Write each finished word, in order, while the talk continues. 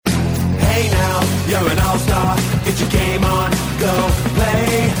you're an all-star. Get your game on, go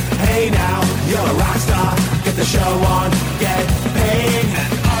play. Hey now, you're a rock star. Get the show on, get paid.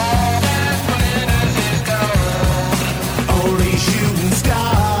 And all that glitters is gold. Only shooting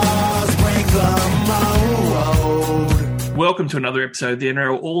stars break the mold. Welcome to another episode of the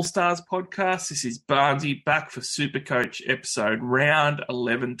NRL Allstars podcast. This is Barnesy back for Supercoach episode round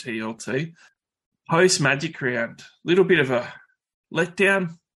 11 TLT. Post-Magic round. Little bit of a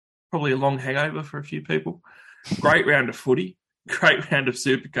letdown. Probably a long hangover for a few people. Great round of footy. Great round of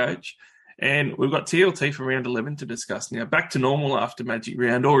Supercoach. And we've got TLT for round 11 to discuss now. Back to normal after Magic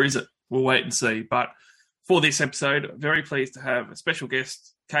round, or is it? We'll wait and see. But for this episode, very pleased to have a special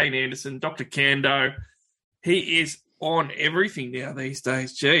guest, Kane Anderson, Dr. Kando. He is on everything now these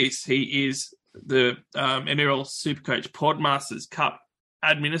days. Jeez, he is the NRL Supercoach Podmasters Cup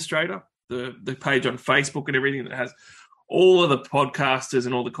administrator, the page on Facebook and everything that has all of the podcasters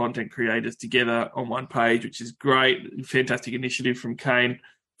and all the content creators together on one page, which is great. Fantastic initiative from Kane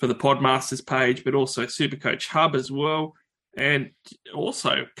for the Podmasters page, but also Supercoach Hub as well. And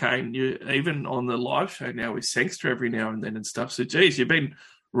also, Kane, you're even on the live show now with Sangster every now and then and stuff. So, geez, you've been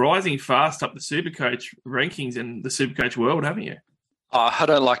rising fast up the Supercoach rankings in the Supercoach world, haven't you? I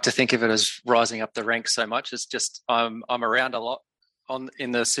don't like to think of it as rising up the ranks so much. It's just I'm around a lot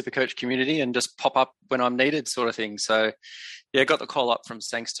in the Supercoach community and just pop up when I'm needed, sort of thing. So, yeah, got the call up from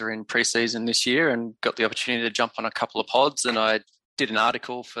Sangster in pre-season this year and got the opportunity to jump on a couple of pods. And I did an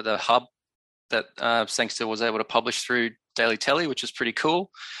article for the Hub that Sangster was able to publish through Daily Telly, which is pretty cool.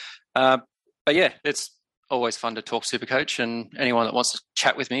 But yeah, it's always fun to talk Supercoach, and anyone that wants to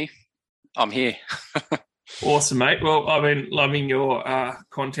chat with me, I'm here. Awesome, mate. Well, I've been loving your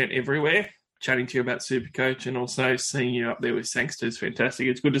content everywhere. Chatting to you about Supercoach and also seeing you up there with Sangster is fantastic.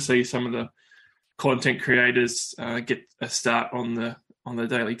 It's good to see some of the content creators get a start on the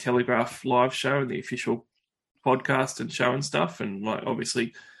Daily Telegraph live show and the official podcast and show and stuff. And like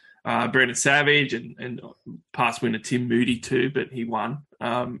obviously Brandon Savage and past winner Tim Moody too, but he won.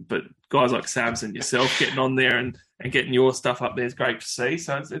 But guys like Savs and yourself getting on there and getting your stuff up there is great to see.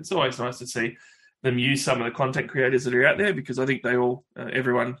 So it's always nice to see them use some of the content creators that are out there, because I think they all,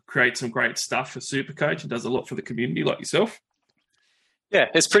 everyone creates some great stuff for Supercoach and does a lot for the community like yourself. Yeah,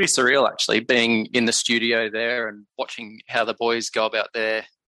 it's pretty surreal actually, being in the studio there and watching how the boys go about their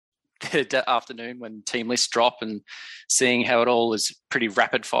afternoon when team lists drop, and seeing how it all is pretty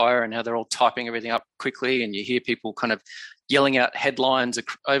rapid fire and how they're all typing everything up quickly, and you hear people kind of yelling out headlines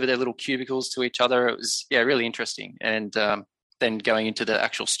over their little cubicles to each other. It was, yeah, really interesting. And then going into the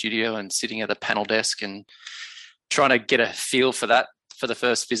actual studio and sitting at the panel desk and trying to get a feel for that for the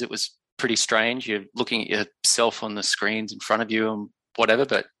first visit was pretty strange. You're looking at yourself on the screens in front of you and whatever,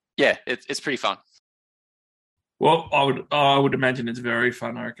 but yeah, it's pretty fun. Well, I would imagine it's very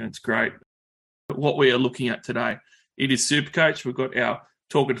fun. I reckon it's great. What we are looking at today, it is Supercoach. We've got our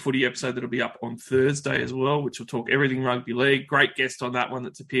Talking Footy episode that'll be up on Thursday as well, which will talk everything rugby league. Great guest on that one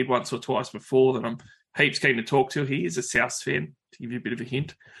that's appeared once or twice before that I'm heaps keen to talk to. He is a Souths fan, to give you a bit of a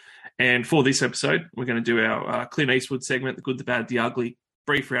hint. And for this episode, we're going to do our Clint Eastwood segment, the good, the bad, the ugly,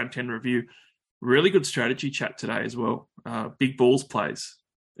 brief round 10 review. Really good strategy chat today as well. Big balls plays.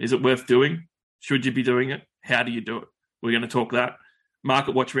 Is it worth doing? Should you be doing it? How do you do it? We're going to talk that.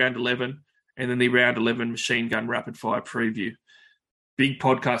 Market watch round 11, and then the round 11 machine gun rapid fire preview. Big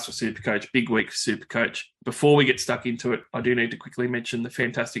podcast for Supercoach, big week for Supercoach. Before we get stuck into it, I do need to quickly mention the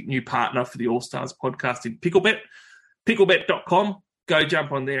fantastic new partner for the All-Stars podcast in Picklebet, picklebet.com. Go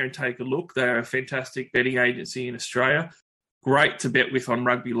jump on there and take a look. They're a fantastic betting agency in Australia. Great to bet with on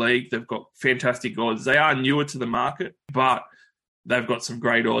rugby league. They've got fantastic odds. They are newer to the market, but they've got some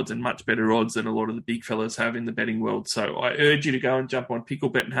great odds and much better odds than a lot of the big fellas have in the betting world. So I urge you to go and jump on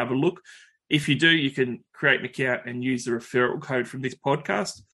Picklebet and have a look. If you do, you can create an account and use the referral code from this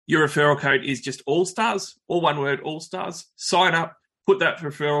podcast. Your referral code is just Allstars, all one word, Allstars. Sign up, put that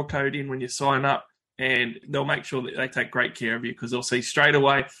referral code in when you sign up, and they'll make sure that they take great care of you, because they'll see straight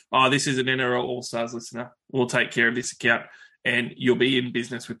away, oh, this is an NRL All-Stars listener. We'll take care of this account, and you'll be in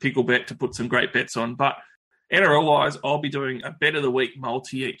business with Picklebet to put some great bets on. But NRL-wise, I'll be doing a Bet of the Week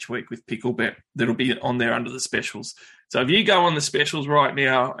multi each week with Picklebet that'll be on there under the specials. So if you go on the specials right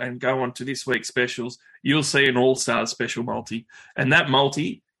now and go on to this week's specials, you'll see an All-Stars special multi. And that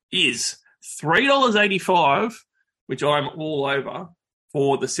multi is $3.85, which I'm all over,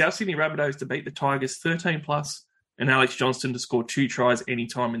 for the South Sydney Rabbitohs to beat the Tigers 13+, and Alex Johnston to score 2 tries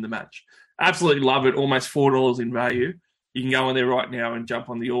anytime in the match. Absolutely love it. Almost $4 in value. You can go on there right now and jump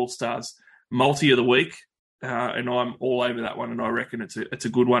on the All-Stars multi of the week. And I'm all over that one, and I reckon it's a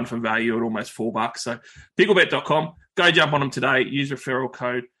good one for value at almost $4. So picklebet.com, go jump on them today, use referral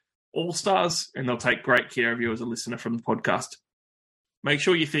code Allstars, and they'll take great care of you as a listener from the podcast. Make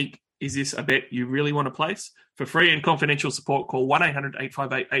sure you think, is this a bet you really want to place? For free and confidential support, call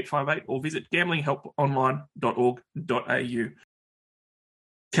 1-800-858-858 or visit gamblinghelponline.org.au.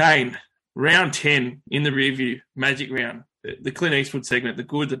 Kane, round 10 in the review, magic round. The Clint Eastwood segment, the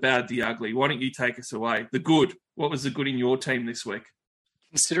good, the bad, the ugly. Why don't you take us away? The good. What was the good in your team this week?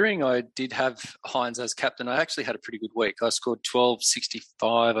 Considering I did have Hines as captain, I actually had a pretty good week. I scored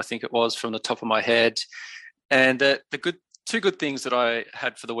 12.65, I think it was, from the top of my head. And the two good things that I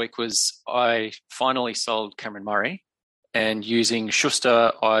had for the week was I finally sold Cameron Murray, and using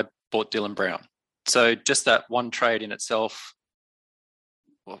Schuster, I bought Dylan Brown. So just that one trade in itself,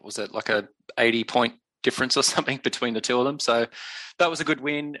 what was it, like a 80-point difference or something between the two of them. So that was a good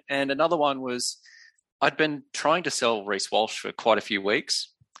win. And another one was I'd been trying to sell Reece Walsh for quite a few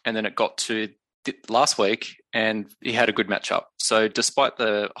weeks, and then it got to last week and he had a good matchup. So despite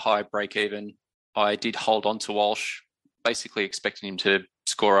the high break even, I did hold on to Walsh, basically expecting him to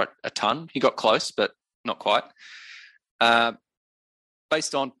score a ton. He got close, but not quite.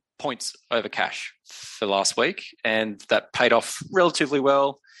 Based on points over cash for last week, and that paid off relatively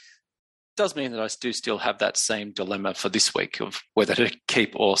well. Does mean that I do still have that same dilemma for this week of whether to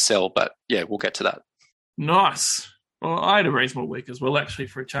keep or sell, but yeah, we'll get to that. Nice. Well, I had a reasonable week as well, actually,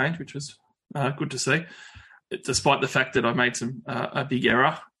 for a change, which was good to see, despite the fact that I made a big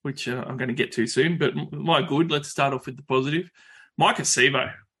error, which I'm going to get to soon. But my good, let's start off with the positive. Mike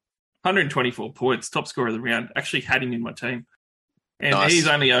Acevo, 124 points, top scorer of the round, actually had him in my team. And Nice. He's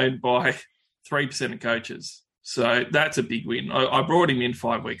only owned by 3% of coaches. So that's a big win. I brought him in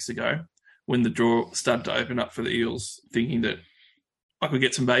 5 weeks ago when the draw started to open up for the Eels, thinking that I could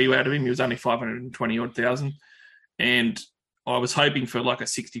get some value out of him. He was only 520,000. And I was hoping for like a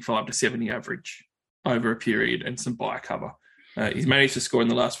 65 to 70 average over a period and some buy cover. He's managed to score in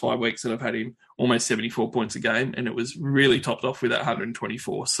the last 5 weeks that I've had him almost 74 points a game, and it was really topped off with that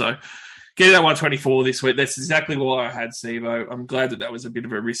 124. So getting that 124 this week, that's exactly why I had Sevo. I'm glad that was a bit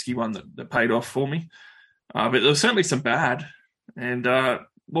of a risky one that paid off for me. But there was certainly some bad. And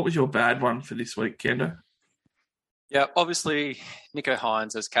what was your bad one for this week, Kendo? Yeah, obviously Nicho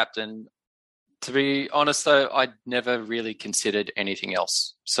Hines as captain. To be honest, though, I'd never really considered anything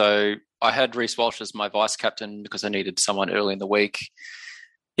else. So I had Reece Walsh as my vice captain because I needed someone early in the week.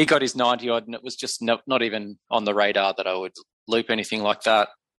 He got his 90-odd, and it was just not even on the radar that I would loop anything like that.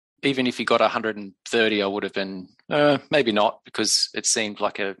 Even if he got 130, I would have been, maybe not, because it seemed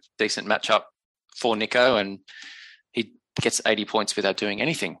like a decent matchup for Nicho, and he gets 80 points without doing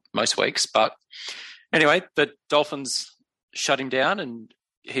anything most weeks. But anyway, the Dolphins shut him down, and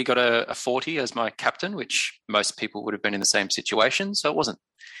he got a 40 as my captain, which most people would have been in the same situation. So it wasn't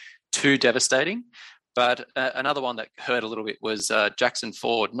too devastating. But another one that hurt a little bit was Jackson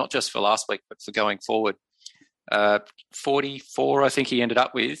Ford, not just for last week, but for going forward. 44, I think he ended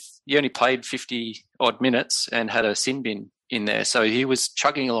up with. He only played 50-odd minutes and had a sin bin in there. So he was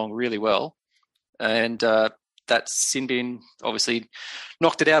chugging along really well. And that sin bin obviously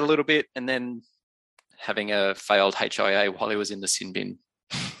knocked it out a little bit, and then having a failed HIA while he was in the sin bin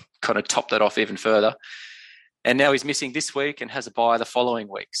kind of topped that off even further. And now he's missing this week and has a bye the following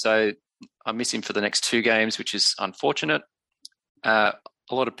week. So I miss him for the next 2 games, which is unfortunate. A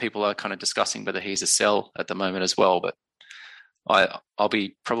lot of people are kind of discussing whether he's a sell at the moment as well, but I'll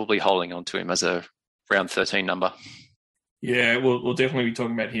be probably holding on to him as a round 13 number. Yeah, we'll definitely be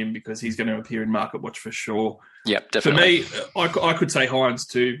talking about him because he's going to appear in Market Watch for sure. Yep, definitely. For me, I could say Hines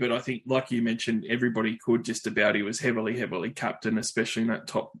too, but I think, like you mentioned, everybody could just about. He was heavily captain, especially in that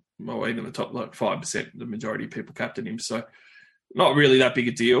top, well, even the top like 5%. The majority of people captained him, so not really that big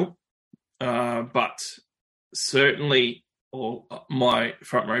a deal. But certainly, my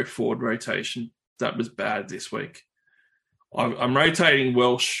front row forward rotation, that was bad this week. I'm rotating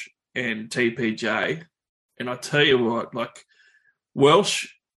Welsh and TPJ. And I tell you what, like Welsh,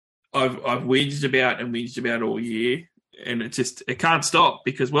 I've whinged about all year, and it can't stop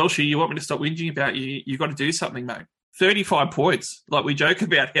because Welsh, you want me to stop whinging about you? You've got to do something, mate. 35 points. Like we joke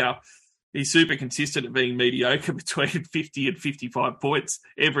about how he's super consistent at being mediocre between 50 and 55 points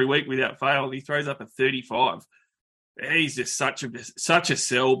every week without fail. He throws up a 35. He's just such a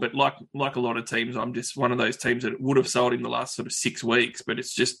sell, but like a lot of teams, I'm just one of those teams that would have sold him the last sort of 6 weeks, but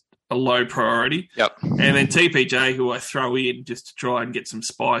it's just a low priority. Yep. And then TPJ, who I throw in just to try and get some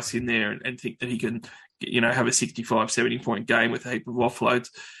spice in there and think that he can, have a 65, 70 point game with a heap of offloads.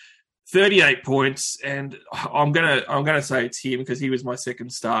 38 points, and I'm gonna say it's him because he was my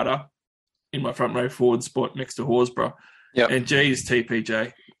second starter in my front row forward spot next to Horsburgh. Yep. And geez,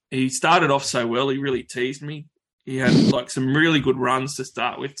 TPJ, he started off so well. He really teased me. He had like some really good runs to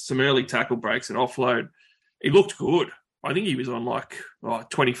start with, some early tackle breaks and offload. He looked good. I think he was on like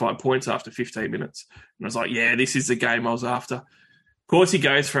 25 points after 15 minutes. And I was like, yeah, this is the game I was after. Of course, he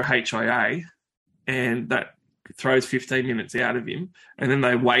goes for a HIA, and that throws 15 minutes out of him. And then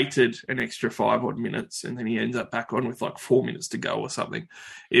they waited an extra 5 odd minutes, and then he ends up back on with like 4 minutes to go or something.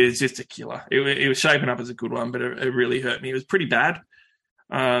 It was just a killer. It was shaping up as a good one, but it really hurt me. It was pretty bad.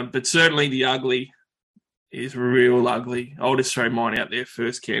 But certainly the ugly is real ugly. I'll just throw mine out there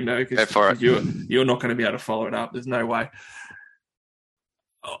first, Kendo, because you're not going to be able to follow it up. There's no way.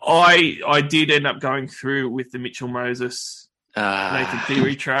 I did end up going through with the Mitchell Moses Nathan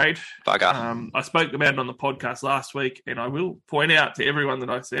Cleary trade. Bugger. I spoke about it on the podcast last week, and I will point out to everyone that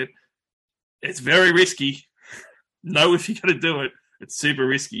I said it's very risky. Know if you're going to do it. It's super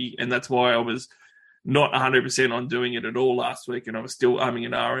risky, and that's why I was not 100% on doing it at all last week, and I was still umming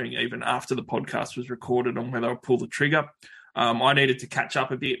and ahhing even after the podcast was recorded on whether I'd pull the trigger. I needed to catch up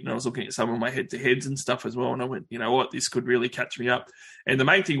a bit, and I was looking at some of my head-to-heads and stuff as well, and I went, you know what, this could really catch me up. And the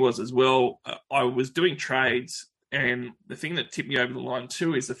main thing was as well, I was doing trades, and the thing that tipped me over the line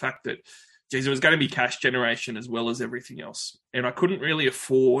too is the fact that, geez, it was going to be cash generation as well as everything else. And I couldn't really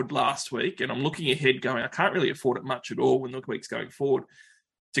afford last week, and I'm looking ahead going, I can't really afford it much at all when the week's going forward,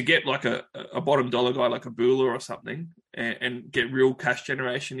 to get like a bottom dollar guy like a Bula or something and get real cash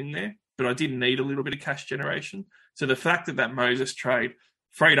generation in there. But I didn't need a little bit of cash generation. So the fact that Moses trade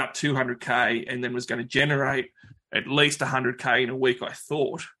freed up 200K and then was going to generate at least 100K in a week, I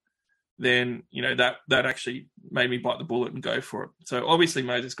thought, then, you know, that actually made me bite the bullet and go for it. So obviously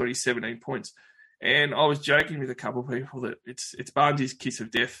Moses got his 17 points. And I was joking with a couple of people that it's Barney's kiss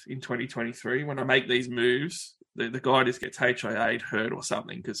of death in 2023. When I make these moves, the guy just gets HIA'd, hurt or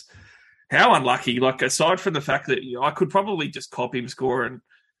something, because how unlucky. Like, aside from the fact that I could probably just cop him score, and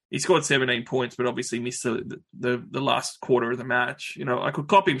he scored 17 points, but obviously missed the last quarter of the match. You know, I could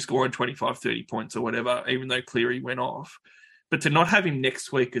cop him scoring 25, 30 points or whatever, even though Cleary went off. But to not have him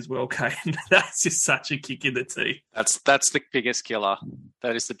next week as well, Kane, that's just such a kick in the teeth. That's the biggest killer.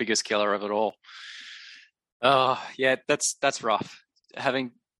 That is the biggest killer of it all. Oh, yeah, that's rough.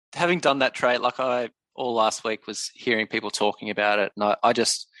 Having done that trade, like all last week was hearing people talking about it, and I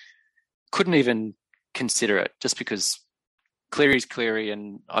just couldn't even consider it, just because Cleary's Cleary,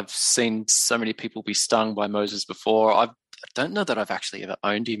 and I've seen so many people be stung by Moses before. I don't know that I've actually ever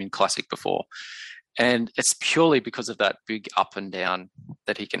owned him in Classic before, and it's purely because of that big up and down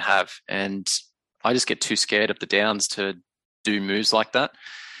that he can have, and I just get too scared of the downs to do moves like that.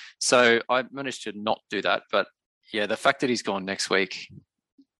 So I managed to not do that, but yeah, the fact that he's gone next week,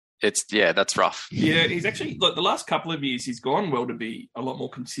 that's rough. Yeah, he's actually, like, the last couple of years, he's gone well to be a lot more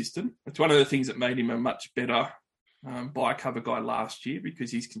consistent. It's one of the things that made him a much better buy cover guy last year,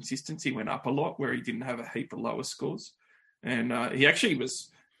 because his consistency went up a lot where he didn't have a heap of lower scores. And he actually was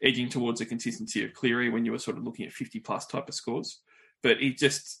edging towards the consistency of Cleary when you were sort of looking at 50 plus type of scores. But it's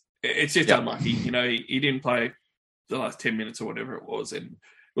just unlucky. You know, he didn't play the last 10 minutes or whatever it was. And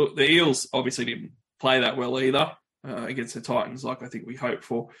look, the Eels obviously didn't play that well either against the Titans, like I think we hoped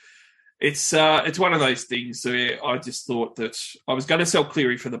for. It's one of those things where I just thought that I was going to sell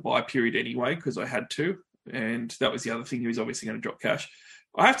Cleary for the buy period anyway, because I had to. And that was the other thing. He was obviously going to drop cash.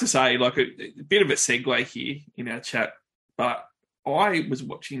 I have to say, like, a bit of a segue here in our chat, but I was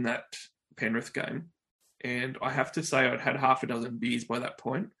watching that Penrith game, and I have to say I'd had half a dozen beers by that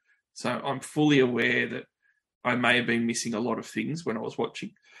point. So I'm fully aware that I may have been missing a lot of things when I was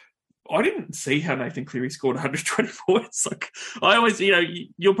watching. I didn't see how Nathan Cleary scored 120 points. Like, I always,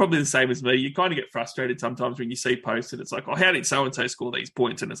 you're probably the same as me. You kind of get frustrated sometimes when you see posts and it's like, oh, how did so-and-so score these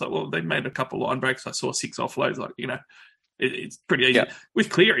points? And it's like, well, they made a couple line breaks. I saw 6 offloads. Like, it's pretty easy. Yeah.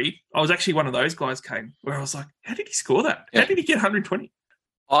 With Cleary, I was actually one of those guys, Kane, where I was like, how did he score that? Yeah. How did he get 120?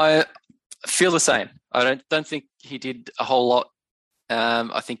 I feel the same. I don't think he did a whole lot.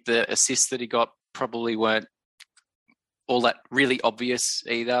 I think the assists that he got probably weren't all that really obvious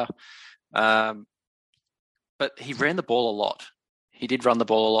either. But he ran the ball a lot. He did run the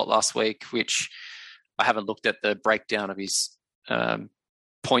ball a lot last week, which I haven't looked at the breakdown of his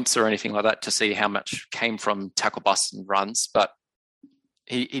points or anything like that to see how much came from tackle busts and runs, but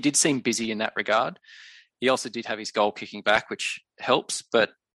he did seem busy in that regard. He also did have his goal kicking back, which helps,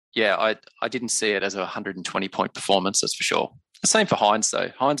 but yeah, I didn't see it as a 120-point performance, that's for sure. The same for Hines, though.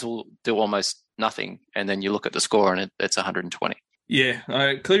 Hines will do almost nothing, and then you look at the score and it's 120. Yeah,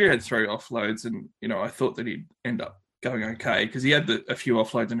 Cleary had 3 offloads, and I thought that he'd end up going okay because he had a few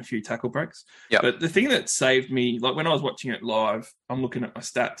offloads and a few tackle breaks. Yep. But the thing that saved me, like when I was watching it live, I'm looking at my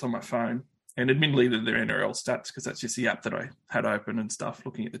stats on my phone, and admittedly they're NRL stats because that's just the app that I had open and stuff,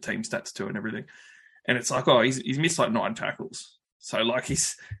 looking at the team stats too and everything. And it's like, he's missed like 9 tackles. So, like,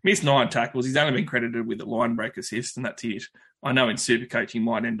 he's missed 9 tackles. He's only been credited with a line break assist, and that's it. I know in Supercoach he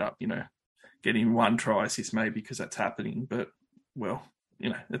might end up, getting 1 try assist maybe because that's happening. But, well,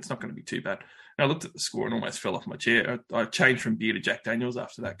 it's not going to be too bad. And I looked at the score and almost fell off my chair. I changed from beer to Jack Daniels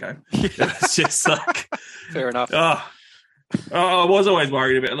after that game. It's just like... Fair enough. I was always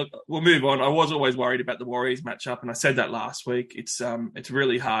worried about. Look, we'll move on. I was always worried about the Warriors matchup, and I said that last week. It's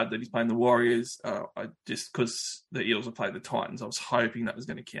really hard that he's playing the Warriors. Just because the Eels have played the Titans, I was hoping that was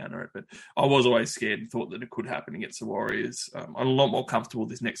going to counter it, but I was always scared and thought that it could happen against the Warriors. I'm a lot more comfortable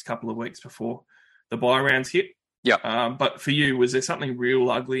this next couple of weeks before the bye rounds hit. Yeah. But for you, was there something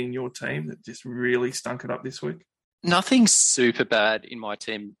real ugly in your team that just really stunk it up this week? Nothing super bad in my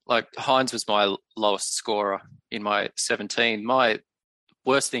team. Like, Hines was my lowest scorer in my 17. My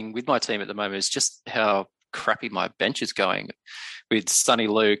worst thing with my team at the moment is just how crappy my bench is going. With Sonny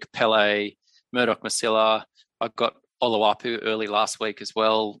Luke, Pele, Murdoch Masila. I got Oluwapu early last week as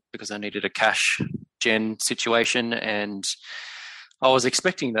well because I needed a cash gen situation. And I was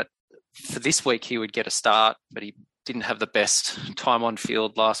expecting that for this week he would get a start, but he didn't have the best time on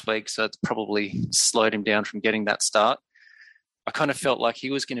field last week, so it's probably slowed him down from getting that start. I kind of felt like he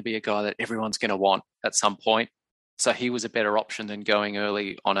was going to be a guy that everyone's going to want at some point, so he was a better option than going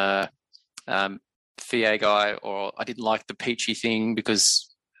early on a FA guy, or I didn't like the Peachy thing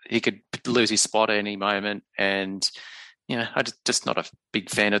because he could lose his spot at any moment, and I'm just not a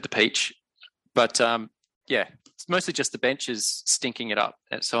big fan of the Peach. But it's mostly just the bench is stinking it up,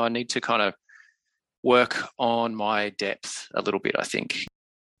 and so I need to kind of work on my depth a little bit, I think.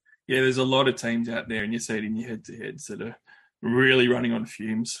 Yeah, there's a lot of teams out there, and you see it in your head-to-heads that are really running on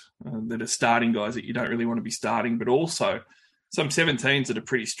fumes, that are starting guys that you don't really want to be starting, but also some 17s that are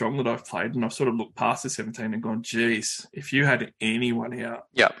pretty strong that I've played, and I've sort of looked past the 17 and gone, geez, if you had anyone out,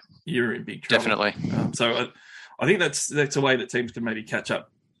 you're in big trouble. Definitely. So I think that's a way that teams can maybe catch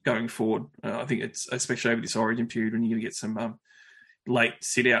up going forward. I think it's, especially over this origin period, when you're going to get some late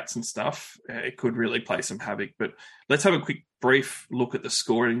sit-outs and stuff, it could really play some havoc. But let's have a quick brief look at the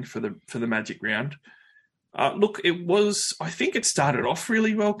scoring for the Magic round. Look, I think it started off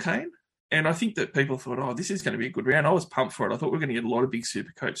really well, Kane. And I think that people thought, this is going to be a good round. I was pumped for it. I thought we were going to get a lot of big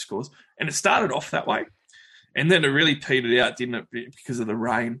Supercoach scores. And it started off that way. And then it really petered out, didn't it, because of the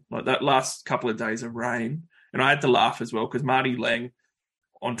rain. Like that last couple of days of rain. And I had to laugh as well because Marty Lang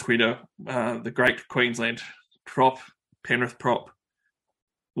on Twitter, the great Queensland Penrith prop,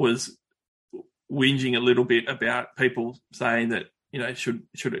 was whinging a little bit about people saying that, should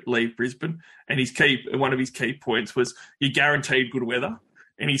it leave Brisbane? And one of his key points was, you guaranteed good weather.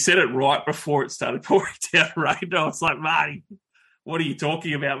 And he said it right before it started pouring down rain. And I was like, Marty, what are you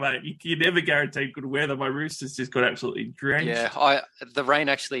talking about, mate? You never guaranteed good weather. My Roosters just got absolutely drenched. Yeah, the rain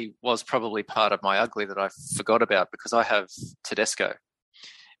actually was probably part of my ugly that I forgot about because I have Tedesco.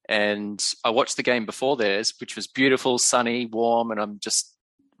 And I watched the game before theirs, which was beautiful, sunny, warm, and I'm just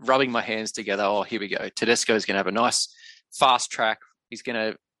rubbing my hands together. Oh, here we go. Tedesco's going to have a nice fast track. He's going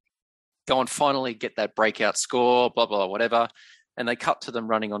to go and finally get that breakout score, blah, blah, whatever. And they cut to them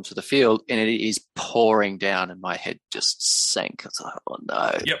running onto the field, and it is pouring down, and my head just sank. I was like, oh,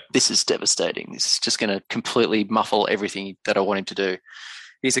 no, This is devastating. This is just going to completely muffle everything that I want him to do.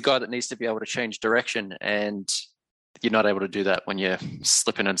 He's a guy that needs to be able to change direction, and you're not able to do that when you're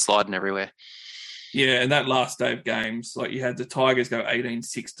slipping and sliding everywhere. Yeah, and that last day of games, like you had the Tigers go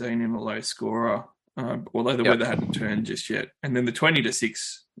 18-16 in a low scorer, although the weather hadn't turned just yet. And then the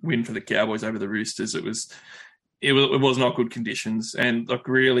 20-6 win for the Cowboys over the Roosters, it was not good conditions. And like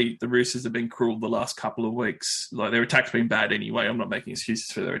really, the Roosters have been cruel the last couple of weeks. Like their attack's been bad anyway. I'm not making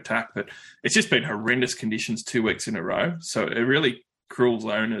excuses for their attack, but it's just been horrendous conditions 2 weeks in a row. So it really cruels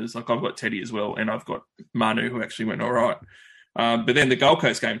owners. Like I've got Teddy as well, and I've got Manu who actually went all right. But then the Gold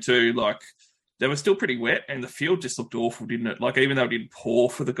Coast game too, like they were still pretty wet, and the field just looked awful, didn't it? Like even though it didn't pour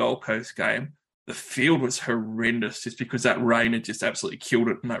for the Gold Coast game, the field was horrendous just because that rain had just absolutely killed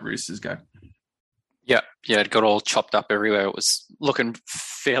it in that Roosters game. Yeah, it got all chopped up everywhere. It was looking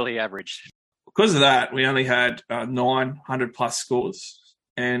fairly average. Because of that, we only had 900-plus scores,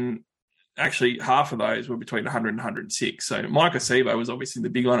 and actually half of those were between 100 and 106. So Mike Acevo was obviously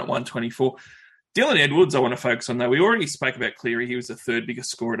the big one at 124. Dylan Edwards, I want to focus on, though. We already spoke about Cleary. He was the third biggest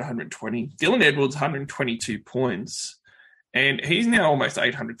scorer at 120. Dylan Edwards, 122 points, and he's now almost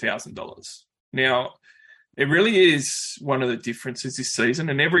 $800,000. Now, it really is one of the differences this season,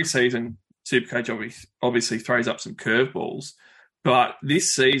 and every season Supercoach obviously throws up some curveballs, but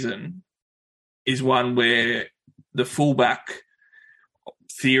this season is one where the fullback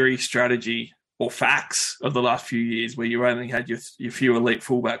theory strategy or facts of the last few years where you only had your few elite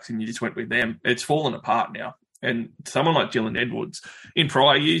fullbacks and you just went with them. It's fallen apart now. And someone like Dylan Edwards, in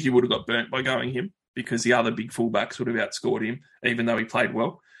prior years, you would have got burnt by going him because the other big fullbacks would have outscored him, even though he played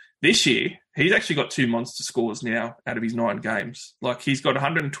well. This year, he's actually got 2 monster scores now out of his 9 games. Like, he's got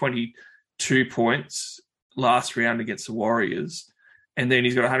 122 points last round against the Warriors, and then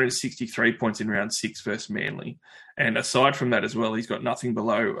he's got 163 points in round 6 versus Manly. And aside from that as well, he's got nothing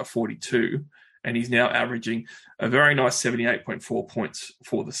below a 42, and he's now averaging a very nice 78.4 points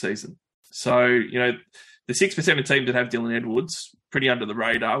for the season. So, the 6% of teams that have Dylan Edwards, pretty under the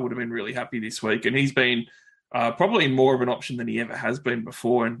radar, would have been really happy this week. And he's been probably more of an option than he ever has been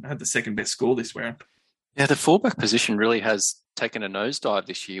before and had the second best score this round. Yeah, the fullback position really has taken a nosedive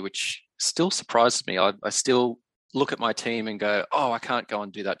this year, which still surprises me. I still look at my team and go, I can't go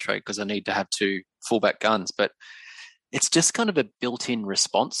and do that trade because I need to have 2 fullback guns. But it's just kind of a built-in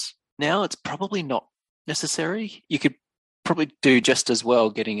response now. It's probably not necessary. You could probably do just as well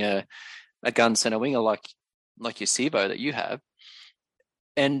getting a gun centre winger like your Sivo that you have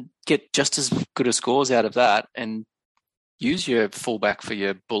and get just as good a scores out of that and use your fullback for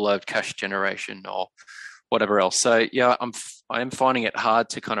your bullard cash generation or whatever else. So, yeah, I am finding it hard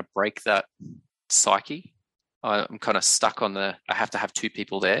to kind of break that psyche. I'm kind of stuck on I have to have 2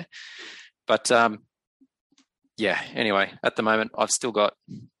 people there. But, anyway, at the moment, I've still got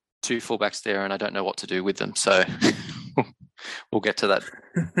 2 fullbacks there and I don't know what to do with them. So we'll get to that.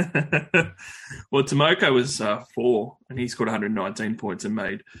 Well, Tomoko was 4 and he scored 119 points and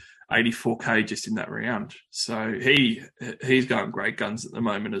made 84K just in that round. So he's going great guns at the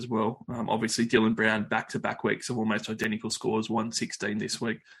moment as well. Obviously, Dylan Brown, back-to-back weeks of almost identical scores, 116 this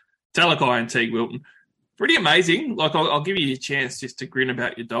week. Talakai and Teague Wilton, pretty amazing. Like, I'll give you a chance just to grin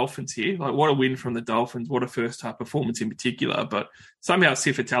about your Dolphins here. Like, what a win from the Dolphins. What a first-half performance in particular. But somehow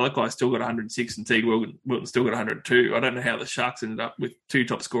Sifa Talakai still got 106 and Teague Wilton still got 102. I don't know how the Sharks ended up with 2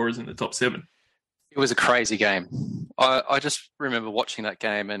 top scorers in the top 7. It was a crazy game. I just remember watching that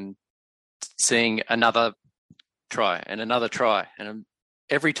game and seeing another try and another try. And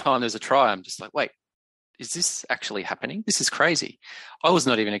every time there's a try, I'm just like, wait, is this actually happening? This is crazy. I was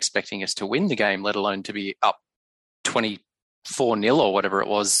not even expecting us to win the game, let alone to be up 24-0 or whatever it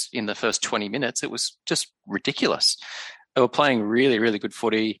was in the first 20 minutes. It was just ridiculous. They were playing really, really good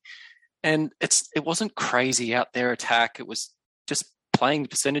footy. And it wasn't crazy out there attack. It was just playing the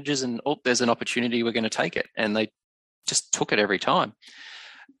percentages and, there's an opportunity, we're going to take it. And they just took it every time.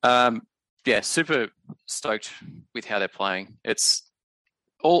 Super stoked with how they're playing. It's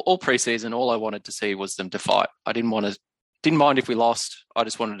all preseason. All I wanted to see was them to fight. I didn't mind if we lost. I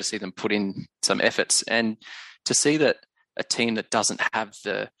just wanted to see them put in some efforts and to see that a team that doesn't have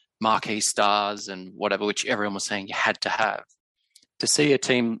the marquee stars and whatever, which everyone was saying you had to have, to see a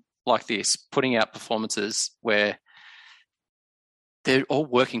team like this putting out performances where they're all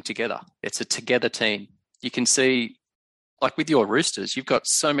working together. It's a together team. You can see, like with your Roosters, you've got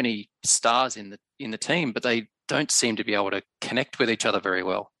so many stars in the team, but they don't seem to be able to connect with each other very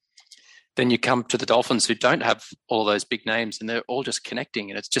well. Then you come to the Dolphins who don't have all those big names and they're all just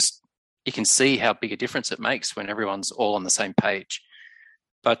connecting. And it's just, you can see how big a difference it makes when everyone's all on the same page.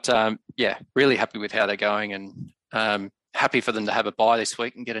 But really happy with how they're going and happy for them to have a bye this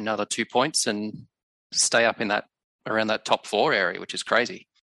week and get another 2 points and stay up in around that top 4 area, which is crazy.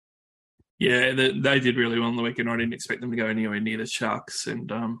 Yeah, they did really well on the weekend. I didn't expect them to go anywhere near the Sharks,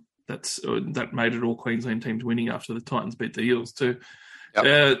 and that made it all Queensland teams winning after the Titans beat the Eels too.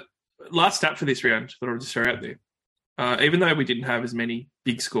 Yep. Last stat for this round that I'll just throw out there. Even though we didn't have as many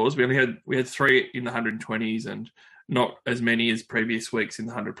big scores, we had 3 in the 120s and not as many as previous weeks in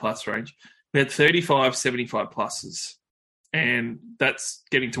the 100-plus range. We had 35 75-pluses, and that's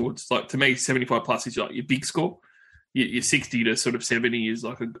getting towards, like, to me, 75-plus is like your big score. Your 60 to sort of 70 is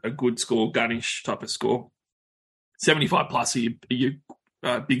like a good score, gunnish type of score. 75-plus are your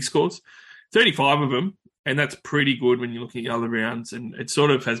big scores. 35 of them, and that's pretty good when you're looking at other rounds, and it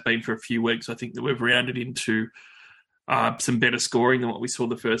sort of has been for a few weeks. I think that we've rounded into some better scoring than what we saw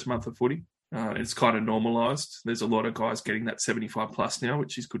the first month of footy. It's kind of normalised. There's a lot of guys getting that 75-plus now,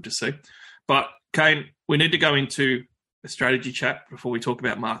 which is good to see. But, Kane, we need to go into a strategy chat before we talk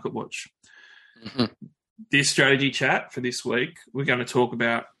about Market Watch. Mm-hmm. This strategy chat for this week, we're going to talk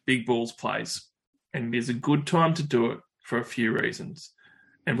about big balls plays. And there's a good time to do it for a few reasons.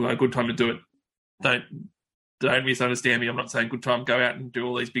 And we've got a good time to do it. Don't misunderstand me. I'm not saying good time, go out and do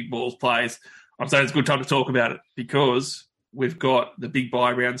all these big balls plays. I'm saying it's a good time to talk about it because we've got the big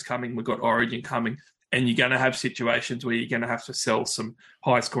buy rounds coming. We've got Origin coming. And you're going to have situations where you're going to have to sell some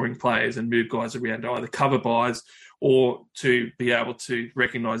high-scoring players and move guys around to either cover buys or to be able to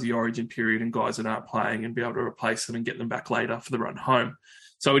recognise the origin period and guys that aren't playing and be able to replace them and get them back later for the run home.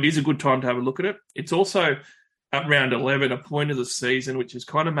 So it is a good time to have a look at it. It's also at round 11, a point of the season, which is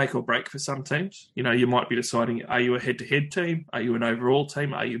kind of make or break for some teams. You know, you might be deciding, are you a head-to-head team? Are you an overall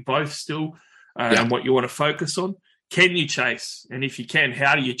team? Are you both still? And what you want to focus on? Can you chase? And if you can,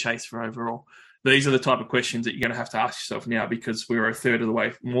 how do you chase for overall? These are the type of questions that you're going to have to ask yourself now because we're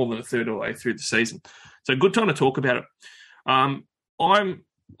more than a third of the way through the season. So good time to talk about it.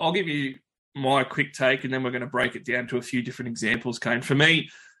 I'll give you my quick take and then we're going to break it down to a few different examples, Kane. For me,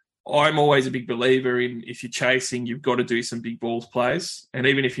 I'm always a big believer in if you're chasing, you've got to do some big balls plays. And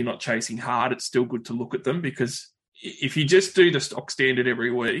even if you're not chasing hard, it's still good to look at them because if you just do the stock standard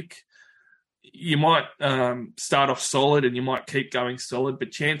every week, you might start off solid and you might keep going solid,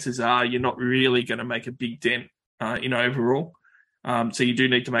 but chances are you're not really going to make a big dent in overall. So you do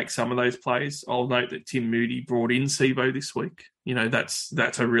need to make some of those plays. I'll note that Tim Moody brought in Sivo this week. You know,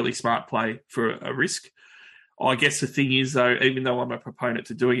 that's a really smart play for a risk. I guess the thing is, though, even though I'm a proponent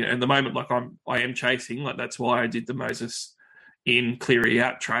to doing it, and at the moment, like I am chasing, like that's why I did the Moses in Cleary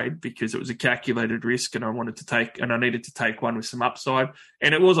out trade because it was a calculated risk and I needed to take one with some upside.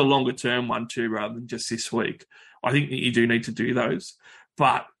 And it was a longer term one too, rather than just this week. I think that you do need to do those.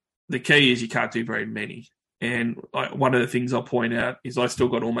 But the key is you can't do very many. And one of the things I'll point out is I still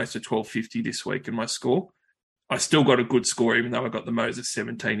got almost a 1250 this week in my score. I still got a good score, even though I got the Moses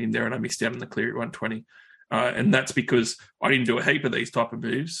 17 in there and I missed out on the Cleary 120. And that's because I didn't do a heap of these type of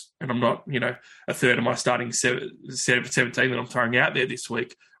moves. And I'm not, a third of my starting 17 that I'm throwing out there this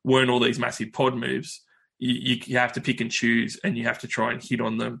week weren't all these massive pod moves. You have to pick and choose and you have to try and hit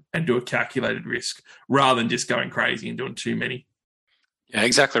on them and do a calculated risk rather than just going crazy and doing too many. Yeah,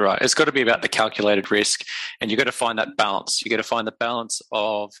 exactly right. It's got to be about the calculated risk and you've got to find that balance. You've got to find the balance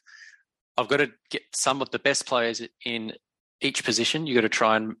of, I've got to get some of the best players in each position. You've got to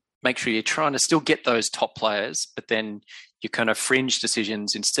try and make sure you're trying to still get those top players, but then you kind of fringe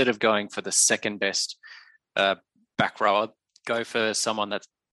decisions instead of going for the second best back rower, go for someone that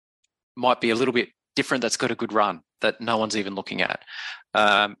might be a little bit different that's got a good run that no one's even looking at.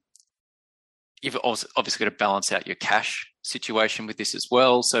 You've obviously got to balance out your cash situation with this as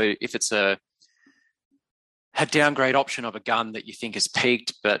well. So if it's a downgrade option of a gun that you think has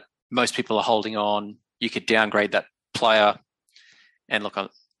peaked, but most people are holding on, you could downgrade that player. And look,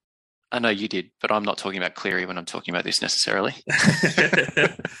 I know you did, but I'm not talking about Cleary when I'm talking about this necessarily.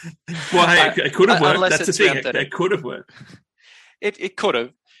 Well, hey, it could have worked. That's the thing. It could have worked. It could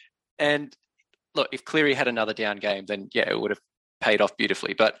have. And look, if Cleary had another down game, then yeah, it would have paid off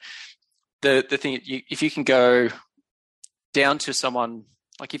beautifully. But the thing, if you can go down to someone,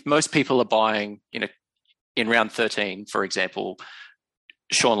 like if most people are buying, in round 13, for example,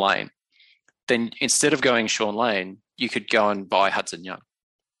 Sean Lane, then instead of going Sean Lane, you could go and buy Hudson Young,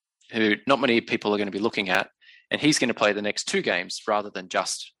 who not many people are going to be looking at, and he's going to play the next two games rather than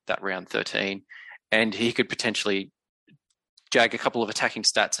just that round 13, and he could potentially jag a couple of attacking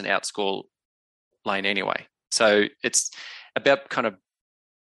stats and outscore Lane anyway. So it's about kind of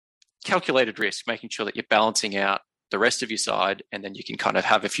calculated risk, making sure that you're balancing out the rest of your side, and then you can kind of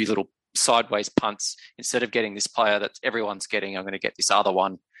have a few little sideways punts. Instead of getting this player that everyone's getting, I'm going to get this other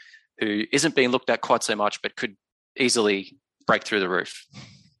one who isn't being looked at quite so much, but could easily break through the roof.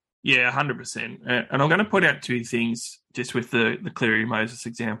 Yeah, 100%. And I'm going to point out two things just with the Cleary Moses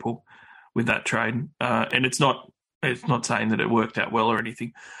example with that trade. And it's not saying that it worked out well or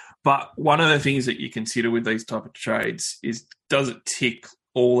anything, but one of the things that you consider with these type of trades is, does it tick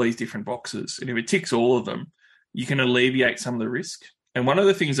all these different boxes? And if it ticks all of them, you can alleviate some of the risk. And one of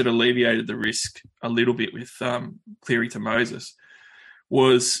the things that alleviated the risk a little bit with Cleary to Moses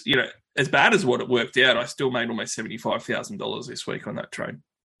was, as bad as what it worked out, I still made almost $75,000 this week on that trade.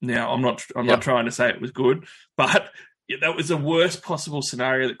 Now, I'm not trying to say it was good, but that was the worst possible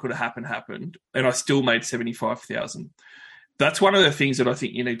scenario that could have happened, and I still made $75,000. That's one of the things that I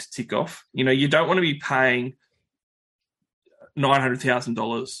think you need to tick off. You don't want to be paying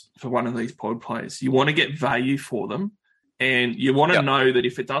 $900,000 for one of these pod players. You want to get value for them, and you want to know that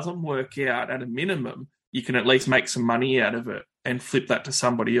if it doesn't work out at a minimum, you can at least make some money out of it and flip that to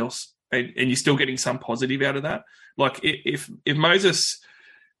somebody else, and you're still getting some positive out of that. Like if Moses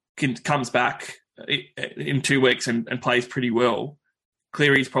comes back in 2 weeks and plays pretty well,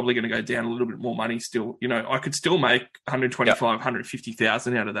 Cleary's probably going to go down a little bit more money still. I could still make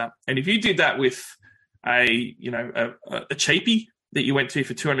 150,000 out of that. And if you did that with a cheapie, that you went to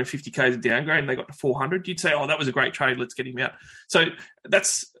for 250K of downgrade and they got to 400, you'd say, oh, that was a great trade, let's get him out. So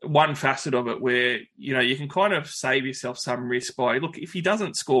that's one facet of it where, you can kind of save yourself some risk by, look, if he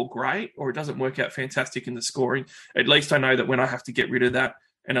doesn't score great or it doesn't work out fantastic in the scoring, at least I know that when I have to get rid of that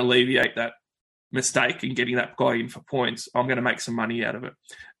and alleviate that mistake and getting that guy in for points, I'm going to make some money out of it.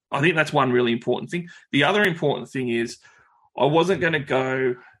 I think that's one really important thing. The other important thing is I wasn't going to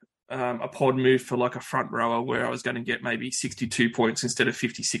go a pod move for like a front rower where I was going to get maybe 62 points instead of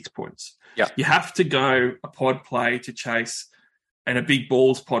 56 points. Yeah. You have to go a pod play to chase and a big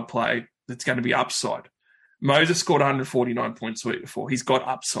balls pod play that's going to be upside. Moses scored 149 points the week before. He's got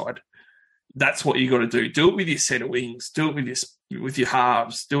upside. That's what you got to do. Do it with your centre wings. Do it with your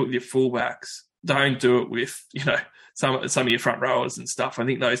halves. Do it with your fullbacks. Don't do it with, some of your front rowers and stuff. I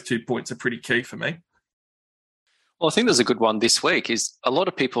think those 2 points are pretty key for me. Well, I think there's a good one this week is a lot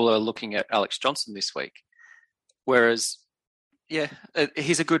of people are looking at Alex Johnson this week. Whereas,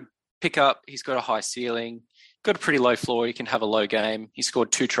 he's a good pickup. He's got a high ceiling, got a pretty low floor. He can have a low game. He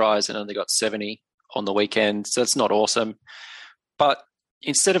scored 2 tries and only got 70 on the weekend. So it's not awesome. But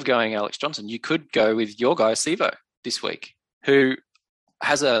instead of going Alex Johnson, you could go with your guy, Sivo, this week, who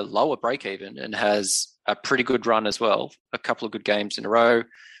has a lower break even and has a pretty good run as well. A couple of good games in a row.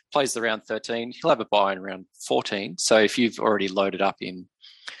 Plays the round 13. He'll have a bye in round 14. So if you've already loaded up in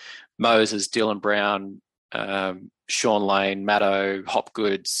Moses, Dylan Brown, Sean Lane, Maddo,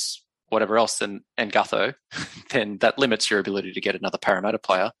 Hopgoods, whatever else, and Gutho, then that limits your ability to get another Parramatta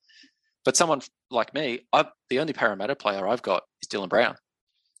player. But someone like me, the only Parramatta player I've got is Dylan Brown.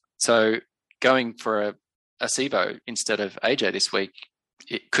 So going for a Sivo instead of AJ this week,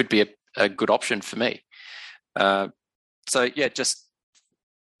 it could be a good option for me. Just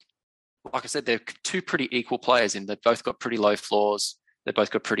like I said, they're two pretty equal players in they've both got pretty low floors. They've both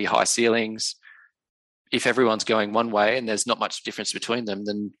got pretty high ceilings. If everyone's going one way and there's not much difference between them,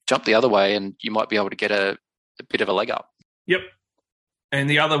 then jump the other way and you might be able to get a bit of a leg up. Yep. And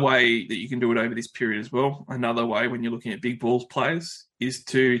the other way that you can do it over this period as well, another way when you're looking at big balls players, is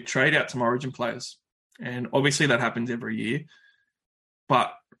to trade out some Origin players. And obviously that happens every year.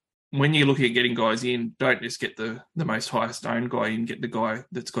 But when you're looking at getting guys in, don't just get the most highest owned guy in, get the guy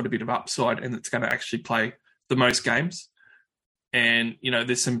that's got a bit of upside and that's going to actually play the most games. And,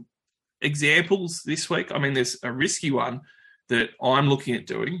 there's some examples this week. I mean, there's a risky one that I'm looking at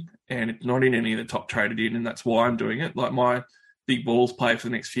doing and it's not in any of the top traded in, and that's why I'm doing it. Like my big balls play for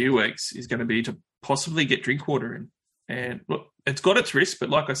the next few weeks is going to be to possibly get Drinkwater in. And look, it's got its risks, but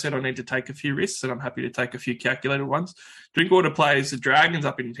like I said, I need to take a few risks and I'm happy to take a few calculated ones. Drinkwater plays the Dragons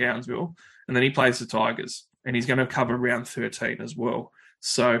up in Townsville and then he plays the Tigers and he's going to cover round 13 as well.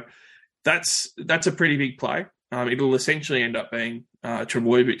 So that's a pretty big play. It'll essentially end up being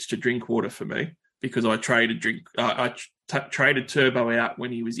Trebojevic to Drinkwater for me because I traded traded Turbo out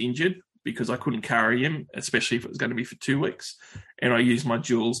when he was injured because I couldn't carry him, especially if it was going to be for 2 weeks. And I used my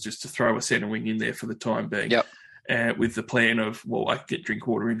duels just to throw a centre wing in there for the time being. Yep. With the plan of, I could get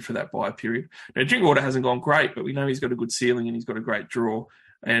Drinkwater in for that buy period. Now, Drinkwater hasn't gone great, but we know he's got a good ceiling and he's got a great draw.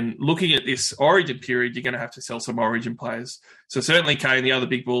 And looking at this Origin period, you're going to have to sell some Origin players. So certainly, Kane, the other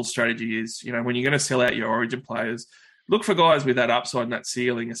big ball strategy is, when you're going to sell out your Origin players, look for guys with that upside and that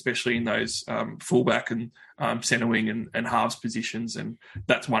ceiling, especially in those fullback and centre wing and halves positions. And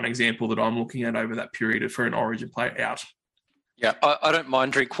that's one example that I'm looking at over that period for an Origin player out. Yeah, I don't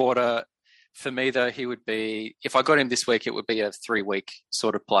mind Drinkwater. For me, though, he would be, if I got him this week, it would be a 3-week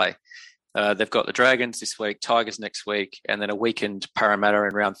sort of play. They've got the Dragons this week, Tigers next week, and then a weakened Parramatta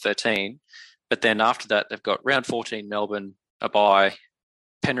in round 13. But then after that, they've got round 14, Melbourne, a bye,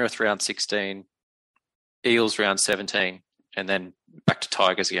 Penrith round 16, Eels round 17, and then back to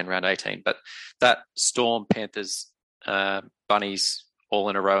Tigers again, round 18. But that Storm, Panthers, Bunnies all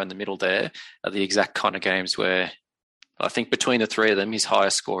in a row in the middle there are the exact kind of games where I think between the three of them, his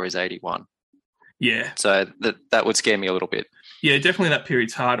highest score is 81. Yeah. So that would scare me a little bit. Yeah, definitely that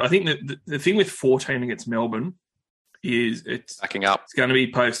period's hard. I think that the thing with 14 against Melbourne is it's backing up. It's going to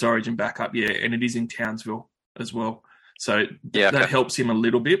be post-Origin backup, and it is in Townsville as well. So that helps him a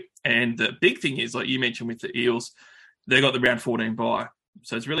little bit. And the big thing is, like you mentioned with the Eels, they got the round 14 bye.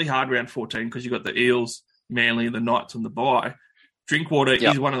 So it's really hard round 14 because you've got the Eels, Manly, and the Knights on the bye. Drinkwater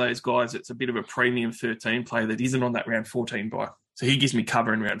is one of those guys that's a bit of a premium 13 player that isn't on that round 14 bye. So he gives me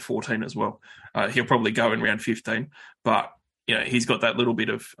cover in round 14 as well. He'll probably go in round 15, but he's got that little bit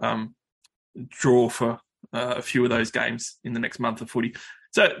of draw for a few of those games in the next month of footy.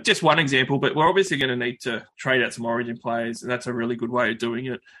 So just one example, but we're obviously going to need to trade out some Origin players, and that's a really good way of doing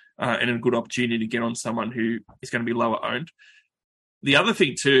it and a good opportunity to get on someone who is going to be lower owned. The other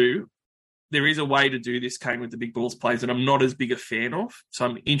thing too, there is a way to do this, Kane, with the big balls plays that I'm not as big a fan of. So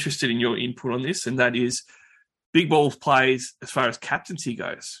I'm interested in your input on this, and that is big balls plays as far as captaincy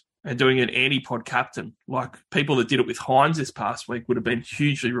goes, and doing an anti-pod captain. Like people that did it with Hines this past week would have been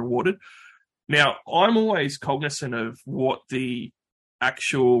hugely rewarded. Now, I'm always cognizant of what the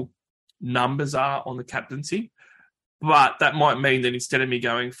actual numbers are on the captaincy, but that might mean that instead of me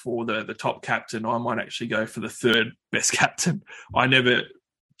going for the top captain, I might actually go for the third best captain. I never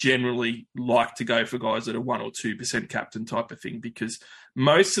generally like to go for guys that are 1 or 2% captain type of thing, because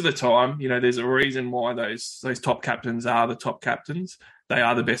most of the time, there's a reason why those top captains are the top captains. They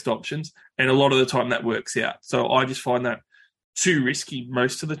are the best options. And a lot of the time that works out. So I just find that too risky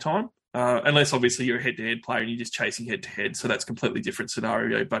most of the time. Unless obviously you're a head-to-head player and you're just chasing head-to-head, so that's a completely different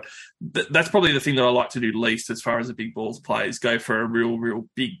scenario. But that's probably the thing that I like to do least as far as the big balls plays, go for a real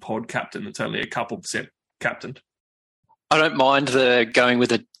big pod captain that's only a couple percent captained. I don't mind going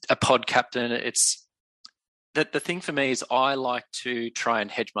with a pod captain. It's the thing for me is I like to try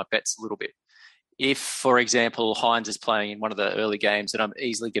and hedge my bets a little bit. If, for example, Hines is playing in one of the early games and I'm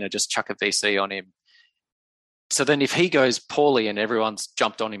easily going to just chuck a VC on him, so then if he goes poorly and everyone's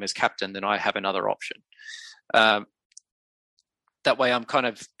jumped on him as captain, then I have another option. That way I'm kind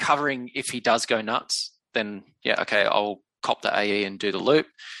of covering if he does go nuts, then, I'll cop the AE and do the loop.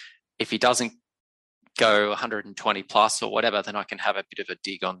 If he doesn't go 120 plus or whatever, then I can have a bit of a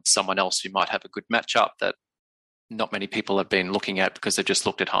dig on someone else who might have a good matchup that not many people have been looking at because they've just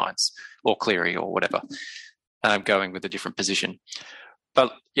looked at Hines or Cleary or whatever, going with a different position.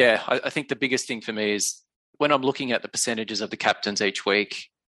 But, I think the biggest thing for me is, when I'm looking at the percentages of the captains each week,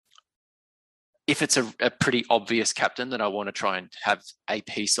 if it's a pretty obvious captain, then I want to try and have a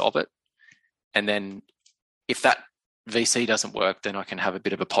piece of it. And then if that VC doesn't work, then I can have a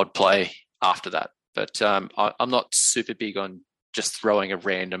bit of a pod play after that. But I'm not super big on just throwing a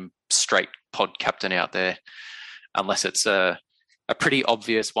random straight pod captain out there unless it's a pretty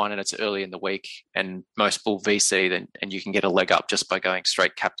obvious one and it's early in the week and most will VC, and you can get a leg up just by going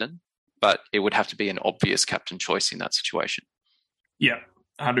straight captain. But it would have to be an obvious captain choice in that situation. Yeah,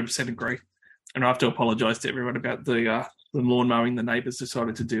 100% agree. And I have to apologise to everyone about the lawn mowing the neighbours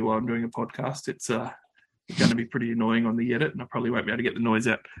decided to do while I'm doing a podcast. It's going to be pretty annoying on the edit, and I probably won't be able to get the noise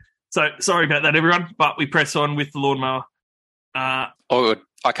out. So sorry about that, everyone, but we press on with the lawnmower. Good.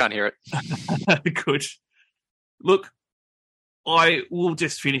 I can't hear it. Good. Look, I will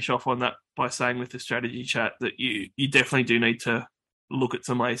just finish off on that by saying with the strategy chat that you definitely do need to look at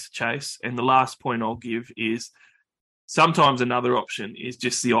some ways to chase. And the last point I'll give is sometimes another option is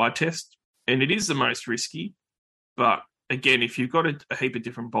just the eye test. And it is the most risky. But again, if you've got a heap of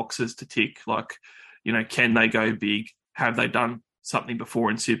different boxes to tick, like, can they go big? Have they done something before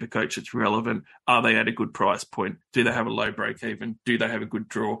in Supercoach that's relevant? Are they at a good price point? Do they have a low break even? Do they have a good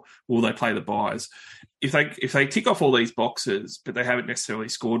draw? Will they play the buys? If they tick off all these boxes, but they haven't necessarily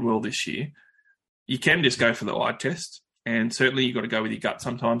scored well this year, you can just go for the eye test. And certainly you've got to go with your gut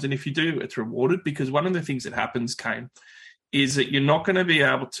sometimes. And if you do, it's rewarded, because one of the things that happens, Kane, is that you're not going to be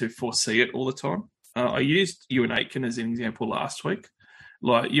able to foresee it all the time. I used Ewan Aitken as an example last week.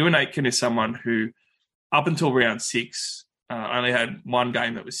 Like, Ewan Aitken is someone who, up until round 6, only had one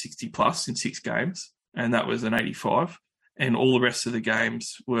game that was 60 plus in 6 games, and that was an 85. And all the rest of the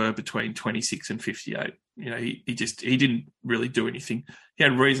games were between 26 and 58. He didn't really do anything. He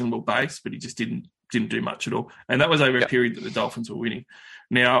had a reasonable base, but he just didn't do much at all. And that was over a period that the Dolphins were winning.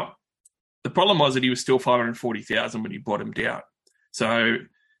 Now, the problem was that he was still 540,000 when he bottomed out. So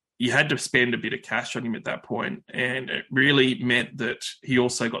you had to spend a bit of cash on him at that point, and it really meant that he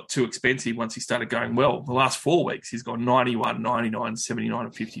also got too expensive once he started going well. The last 4 weeks, he's gone 91, 99, 79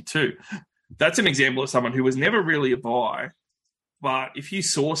 and 52. That's an example of someone who was never really a buy, but if you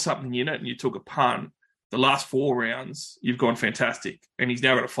saw something in it and you took a punt, the last 4 rounds, you've gone fantastic. And he's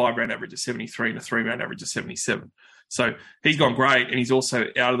now got a 5-round average of 73 and a 3-round average of 77. So he's gone great, and he's also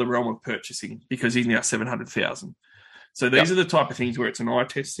out of the realm of purchasing because he's now 700,000. So these are the type of things where it's an eye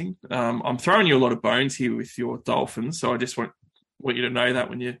testing. I'm throwing you a lot of bones here with your Dolphins, so I just want you to know that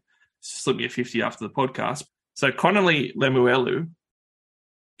when you slip me a 50 after the podcast. So Connolly Lemuelu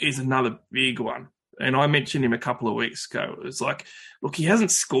is another big one. And I mentioned him a couple of weeks ago. It was like, look, he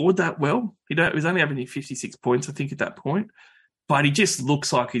hasn't scored that well. He was only having 56 points, I think, at that point. But he just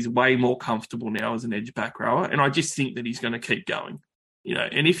looks like he's way more comfortable now as an edge back rower. And I just think that he's going to keep going.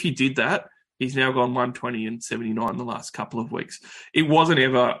 And if he did that, he's now gone 120 and 79 the last couple of weeks. It wasn't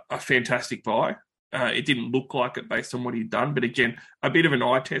ever a fantastic buy. It didn't look like it based on what he'd done. But again, a bit of an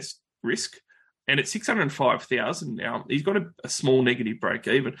eye test risk. And at 605,000 now, he's got a small negative break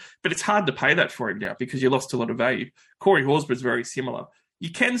even. But it's hard to pay that for him now because you lost a lot of value. Corey Horsburgh's very similar.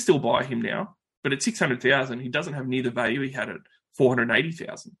 You can still buy him now, but at 600,000, he doesn't have near the value he had at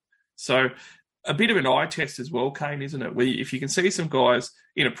 480,000. So a bit of an eye test as well, Kane, isn't it? Where if you can see some guys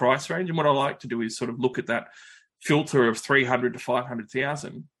in a price range, and what I like to do is sort of look at that filter of 300 to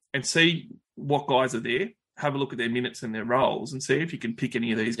 500,000 and see what guys are there. Have a look at their minutes and their roles and see if you can pick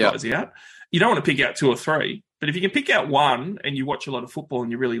any of these guys out. You don't want to pick out 2 or 3, but if you can pick out one and you watch a lot of football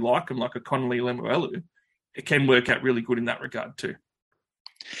and you really like them, like a Connolly Lemuelu, it can work out really good in that regard too.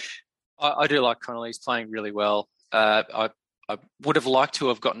 I do like Connolly. He's playing really well. I would have liked to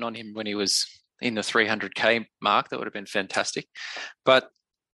have gotten on him when he was in the 300K mark. That would have been fantastic. But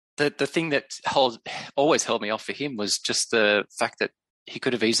the thing that always held me off for him was just the fact that he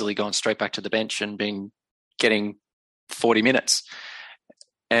could have easily gone straight back to the bench and been getting 40 minutes.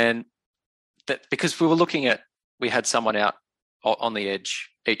 And that because we had someone out on the edge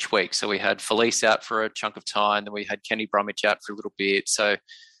each week. So we had Felice out for a chunk of time, then we had Kenny Bromwich out for a little bit. So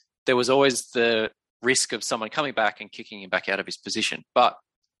there was always the risk of someone coming back and kicking him back out of his position. But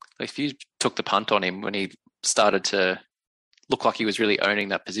if you took the punt on him when he started to look like he was really owning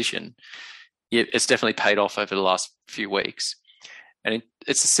that position, it's definitely paid off over the last few weeks. And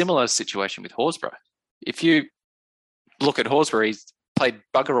it's a similar situation with Horsburgh. If you look at Horsburgh, he's played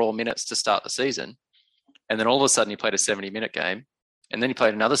bugger all minutes to start the season, and then all of a sudden he played a 70-minute game, and then he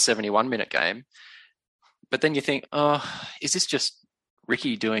played another 71-minute game. But then you think, oh, is this just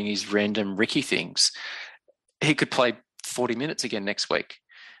Ricky doing his random Ricky things? He could play 40 minutes again next week.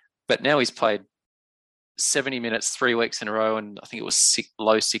 But now he's played 70 minutes 3 weeks in a row, and I think it was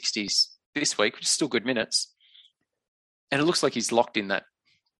low 60s this week, which is still good minutes. And it looks like he's locked in that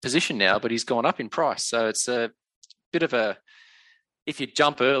position now, but he's gone up in price. So it's a bit of a, if you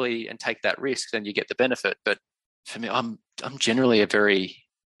jump early and take that risk, then you get the benefit. But for me, I'm generally a very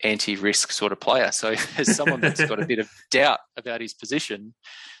anti-risk sort of player. So as someone that's got a bit of doubt about his position,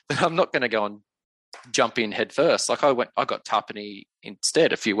 then I'm not going to go and jump in head first. Like I got Tarpany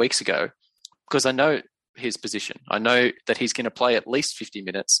instead a few weeks ago because I know his position. I know that he's going to play at least 50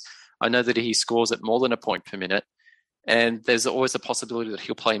 minutes. I know that he scores at more than a point per minute. And there's always a possibility that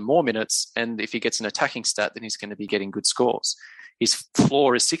he'll play more minutes. And if he gets an attacking stat, then he's going to be getting good scores. His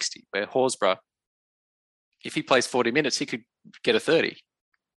floor is 60, where Horsburgh, if he plays 40 minutes, he could get a 30.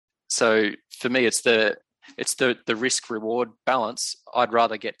 So for me, it's the risk-reward balance. I'd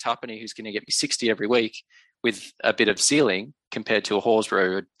rather get Tarpany, who's going to get me 60 every week with a bit of ceiling, compared to a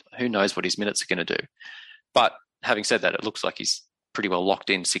Horsburgh who knows what his minutes are going to do. But having said that, it looks like he's pretty well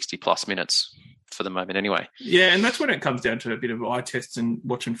locked in 60-plus minutes for the moment anyway. Yeah, and that's when it comes down to a bit of eye tests and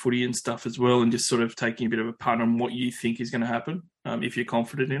watching footy and stuff as well, and just sort of taking a bit of a punt on what you think is going to happen if you're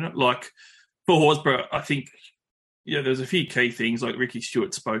confident in it. Like for Horsburgh, I think there's a few key things like Ricky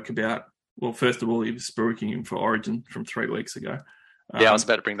Stewart spoke about. Well, first of all, he was spruiking him for Origin from 3 weeks ago. I was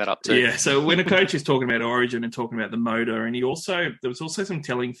about to bring that up too. Yeah, so when a coach is talking about Origin and talking about the motor, and there was also some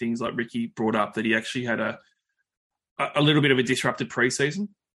telling things like Ricky brought up that he actually had a little bit of a disrupted preseason.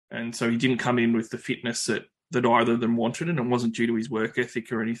 And so he didn't come in with the fitness that either of them wanted, and it wasn't due to his work ethic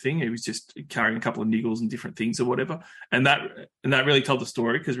or anything. He was just carrying a couple of niggles and different things or whatever. And that really told the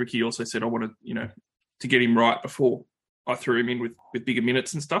story, because Ricky also said, I wanted, to get him right before I threw him in with bigger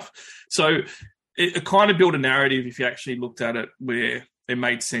minutes and stuff. So it kind of built a narrative, if you actually looked at it, where it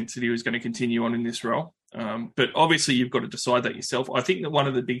made sense that he was going to continue on in this role. But obviously you've got to decide that yourself. I think that one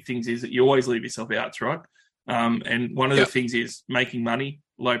of the big things is that you always leave yourself out, right? And one of the things is making money,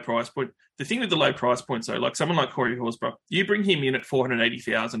 low price point. The thing with the low price points, though, like someone like Corey Horsburgh, you bring him in at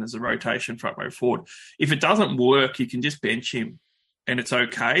 480,000 as a rotation front row forward. If it doesn't work, you can just bench him and it's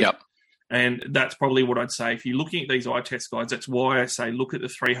okay. Yep. And that's probably what I'd say. If you're looking at these eye test guides, that's why I say look at the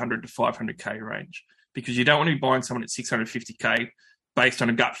 300 to 500K range, because you don't want to be buying someone at 650K based on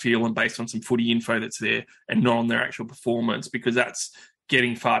a gut feel and based on some footy info that's there and not on their actual performance, because that's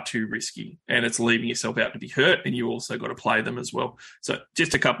getting far too risky and it's leaving yourself out to be hurt, and you also got to play them as well. So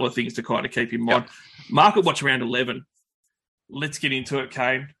just a couple of things to kind of keep in mind. Yep. Market watch around 11. Let's get into it,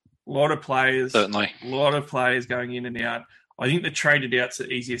 Kane. A lot of players. Certainly. A lot of players going in and out. I think the traded out's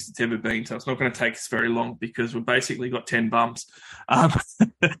the easiest it's ever been, so it's not going to take us very long because we've basically got 10 bumps.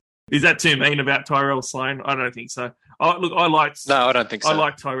 Is that too mean about Tyrell Sloan? I don't think so. No, I don't think so. I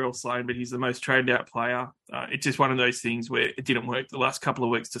like Tyrell Sloan, but he's the most traded out player. It's just one of those things where it didn't work the last couple of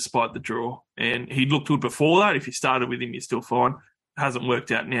weeks despite the draw. And he looked good before that. If you started with him, you're still fine. Hasn't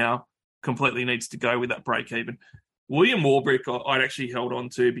worked out now. Completely needs to go with that break even. William Warbrick, I'd actually held on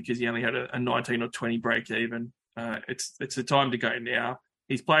to because he only had a 19 or 20 break even. It's the time to go now.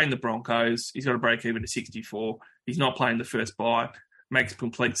 He's playing the Broncos. He's got a break even to 64. He's not playing the first bye. Makes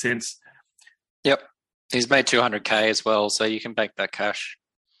complete sense. Yep. He's made 200K as well, so you can bank that cash.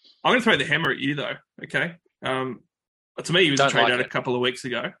 I'm going to throw the hammer at you, though, okay? To me, he was a trade out a couple of weeks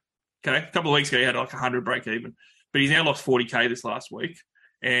ago. Okay, a couple of weeks ago, he had like 100 break even. But he's now lost 40K this last week.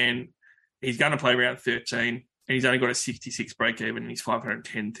 And he's going to play around 13. And he's only got a 66 break even and he's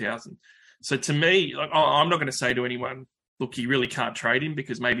 510,000. So to me, like, I'm not going to say to anyone, look, you really can't trade him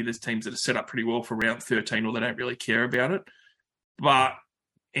because maybe there's teams that are set up pretty well for round 13 or they don't really care about it. But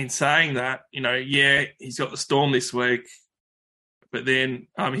in saying that, he's got the Storm this week. But then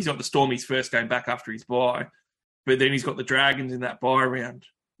he's got the Storm his first game back after his bye. But then he's got the Dragons in that bye round.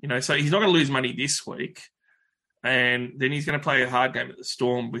 So he's not going to lose money this week. And then he's going to play a hard game at the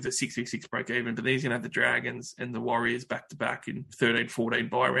Storm with a 66 break even. But then he's going to have the Dragons and the Warriors back-to-back in 13, 14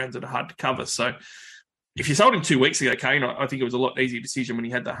 bye rounds that are hard to cover. So if you sold him 2 weeks ago, Kane, I think it was a lot easier decision when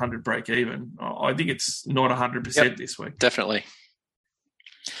he had the 100 break even. I think it's not 100% this week. Definitely.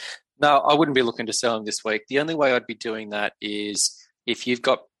 No, I wouldn't be looking to sell him this week. The only way I'd be doing that is if you've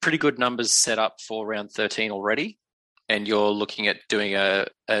got pretty good numbers set up for round 13 already, and you're looking at doing a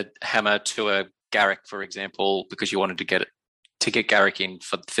hammer to a Garrick, for example, because you wanted to get Garrick in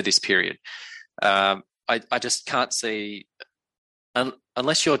for this period. I just can't see,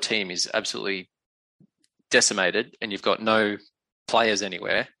 unless your team is absolutely decimated and you've got no players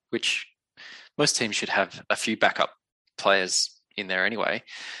anywhere, which most teams should have a few backup players in there anyway.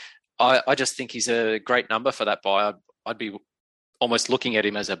 I just think he's a great number for that buy. I'd be almost looking at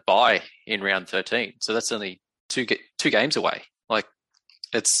him as a buy in round 13. So that's only two games away. Like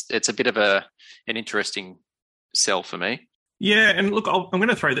it's a bit of an interesting sell for me. Yeah, and look, I'm going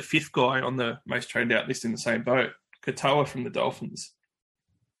to throw the fifth guy on the most traded out list in the same boat, Katoa from the Dolphins.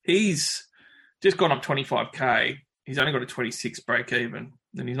 He's just gone up 25K. He's only got a 26 break even,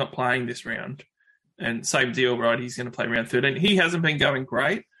 and he's not playing this round. And same deal, right? He's going to play round 13. He hasn't been going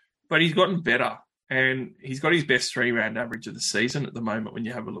great, but he's gotten better. And he's got his best 3-round average of the season at the moment when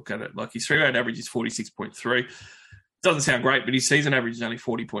you have a look at it. Like his 3-round average is 46.3. Doesn't sound great, but his season average is only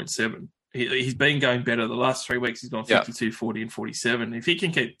 40.7. He's been going better. The last 3 weeks, he's gone 52, 40, and 47. If he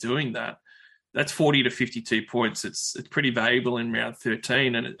can keep doing that, that's 40 to 52 points. It's pretty valuable in round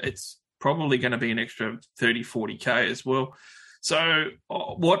 13, and it's probably going to be an extra 30, 40K as well. So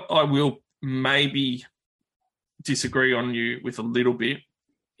what I will maybe disagree on you with a little bit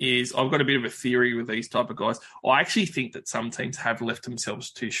is I've got a bit of a theory with these type of guys. I actually think that some teams have left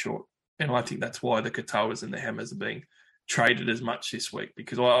themselves too short. And I think that's why the Katoas and the Hammers are being traded as much this week,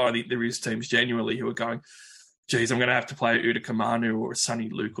 because I think there is teams genuinely who are going, geez, I'm going to have to play a Uta Kamanu or a Sonny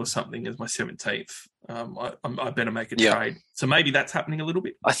Luke or something as my 17th. I better make a trade. So maybe that's happening a little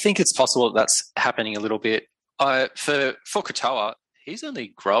bit. I think it's possible that's happening a little bit. For Katoa, he's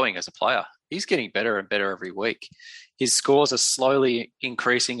only growing as a player. He's getting better and better every week. His scores are slowly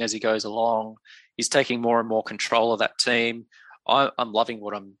increasing as he goes along. He's taking more and more control of that team. I'm loving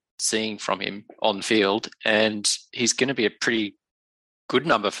what I'm seeing from him on field, and he's going to be a pretty good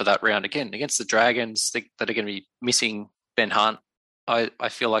number for that round again against the Dragons that are going to be missing Ben Hunt. I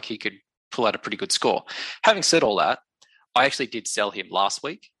feel like he could pull out a pretty good score. Having said all that, I actually did sell him last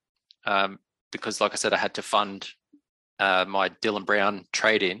week because, like I said, I had to fund my Dylan Brown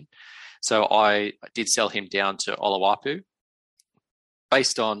trade-in. So I did sell him down to Oluwapu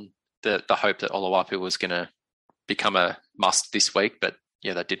based on the hope that Oluwapu was going to become a must this week, but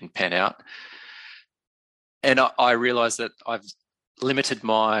yeah, that didn't pan out. And I realised that I've limited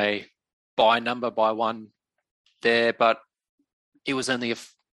my buy number by one there, but it was only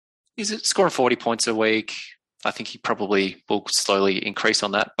he's scoring 40 points a week. I think he probably will slowly increase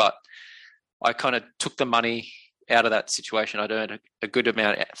on that, but I kind of took the money out of that situation. I'd earned a good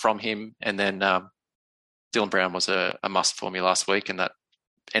amount from him, and then Dylan Brown was a must for me last week, and that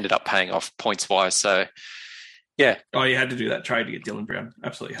ended up paying off points-wise. So, yeah. Oh, you had to do that trade to get Dylan Brown.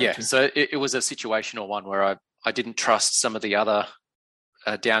 Absolutely had to. So it was a situational one where I didn't trust some of the other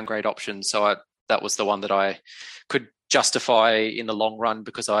downgrade options, so that was the one that I could justify in the long run,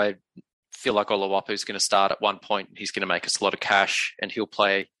 because I feel like Oluwapu is going to start at one point. He's going to make us a lot of cash, and he'll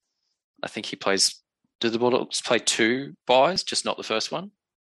play, I think he plays, did the Bulldogs play 2 buys, just not the first one?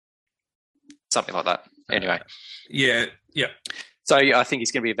 Something like that. Anyway. Yeah. So yeah, I think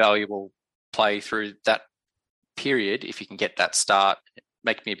he's going to be a valuable play through that period if you can get that start,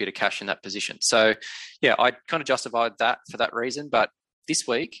 make me a bit of cash in that position. So yeah, I kind of justified that for that reason. But this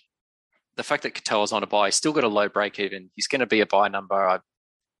week, the fact that Katoa's on a buy, he's still got a low break even. He's going to be a buy number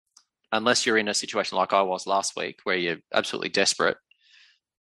unless you're in a situation like I was last week where you're absolutely desperate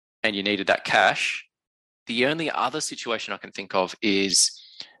and you needed that cash. The only other situation I can think of is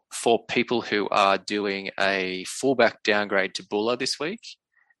for people who are doing a fullback downgrade to Buller this week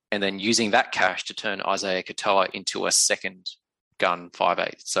and then using that cash to turn Isaiah Katoa into a second gun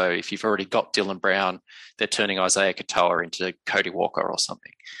 5'8". So if you've already got Dylan Brown, they're turning Isaiah Katoa into Cody Walker or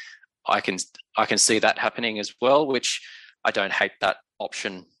something. I can see that happening as well, which I don't hate that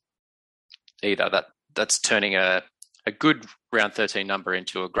option either. That's turning a good round 13 number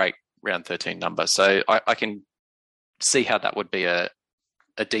into a great round 13 number. So I can see how that would be a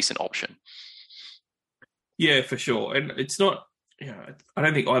decent option. Yeah, for sure. And it's not, I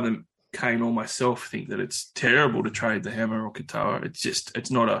don't think either Kane or myself think that it's terrible to trade the Hammer or Katoa.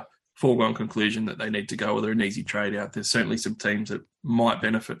 It's not a foregone conclusion that they need to go or they're an easy trade out. There's certainly some teams that might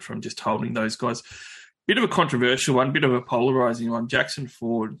benefit from just holding those guys. Bit of a controversial one, bit of a polarising one. Jackson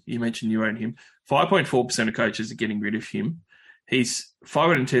Ford, you mentioned you own him. 5.4% of coaches are getting rid of him. He's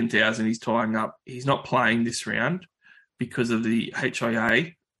 510,000. He's tying up. He's not playing this round because of the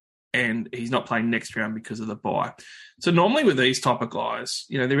HIA, and he's not playing next round because of the bye. So normally with these type of guys,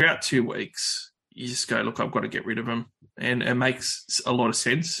 they're out 2 weeks. You just go, look, I've got to get rid of them. And it makes a lot of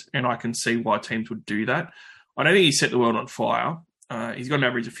sense, and I can see why teams would do that. I don't think he set the world on fire. He's got an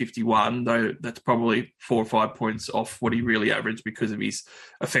average of 51, though that's probably 4 or 5 points off what he really averaged because of his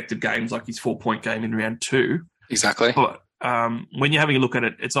affected games, like his 4-point game in round 2. Exactly. But when you're having a look at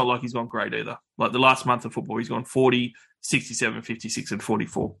it, it's not like he's gone great either. Like the last month of football, he's gone 40, 67, 56, and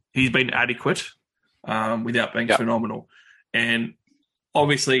 44. He's been adequate without being phenomenal. And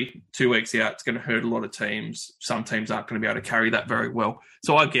obviously, 2 weeks out, it's going to hurt a lot of teams. Some teams aren't going to be able to carry that very well.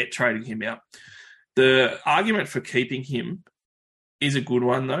 So I get trading him out. The argument for keeping him is a good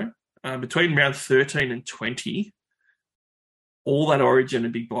one, though. Between round 13 and 20, all that Origin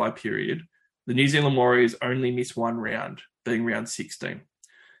and big bye period, the New Zealand Warriors only miss one round, being round 16.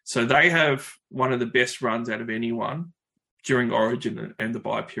 So they have one of the best runs out of anyone during Origin and the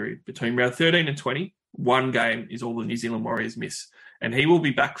bye period. Between round 13 and 20, one game is all the New Zealand Warriors miss. And he will be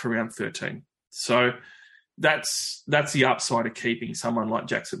back for round 13. So that's the upside of keeping someone like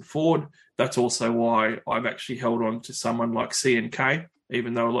Jackson Ford. That's also why I've actually held on to someone like CNK,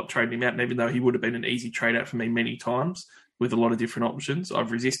 even though a lot traded him out, and even though he would have been an easy trade out for me many times with a lot of different options,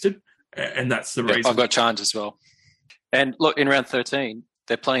 I've resisted. And that's the reason. I've got Chance as well. And look, in round 13,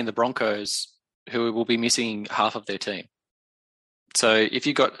 they're playing the Broncos, who will be missing half of their team. So if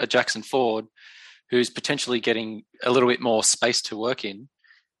you've got a Jackson Ford who's potentially getting a little bit more space to work in,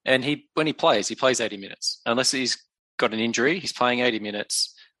 and when he plays 80 minutes. Unless he's got an injury, he's playing 80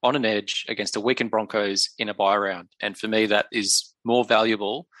 minutes on an edge against a weakened Broncos in a bye round. And for me, that is more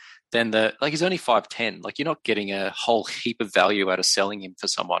valuable than he's only 5'10". Like, you're not getting a whole heap of value out of selling him for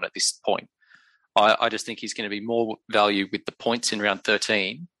someone at this point. I just think he's going to be more value with the points in round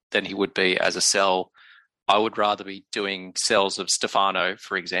 13 than he would be as a sell. I would rather be doing sells of Stefano,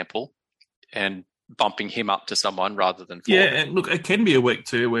 for example, and bumping him up to someone rather than Ford. Yeah, and look, it can be a week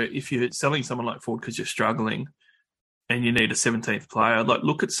too where if you're selling someone like Ford because you're struggling and you need a 17th player, like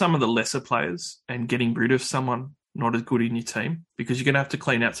look at some of the lesser players and getting rid of someone not as good in your team, because you're going to have to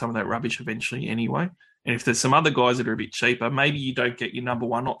clean out some of that rubbish eventually anyway. And if there's some other guys that are a bit cheaper, maybe you don't get your number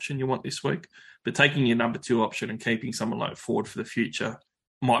one option you want this week, but taking your number two option and keeping someone like Ford for the future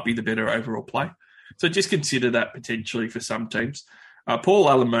might be the better overall play. So just consider that potentially for some teams. Paul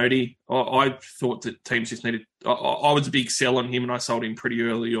Alamodi, I thought that teams just needed... I was a big sell on him and I sold him pretty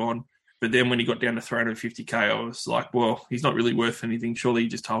early on. But then when he got down to 350K, I was like, well, he's not really worth anything. Surely you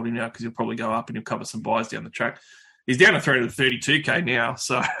just hold him now because he'll probably go up and he'll cover some buys down the track. He's down to 332K now.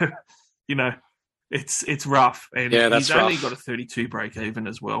 So, it's rough. And he's only got a 32 break even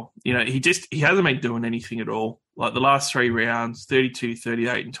as well. He hasn't been doing anything at all. Like the last 3 rounds, 32,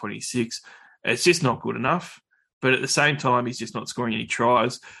 38 and 26. It's just not good enough. But at the same time, he's just not scoring any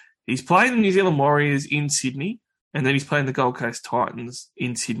tries. He's playing the New Zealand Warriors in Sydney, and then he's playing the Gold Coast Titans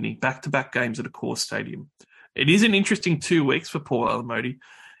in Sydney, back-to-back games at a core stadium. It is an interesting 2 weeks for Paul Alamodi.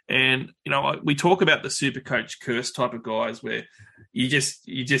 And, we talk about the Supercoach curse type of guys where you just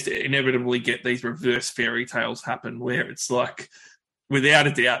inevitably get these reverse fairy tales happen where it's like, without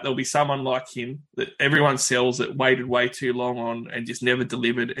a doubt, there'll be someone like him that everyone sells that waited way too long on and just never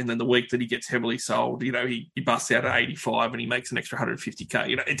delivered. And then the week that he gets heavily sold, he busts out at 85 and he makes an extra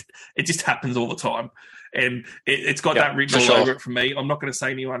 150K. It just happens all the time. And it's got that written all over it for me. I'm not going to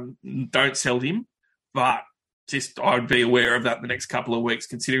say anyone don't sell him, but just I'd be aware of that the next couple of weeks,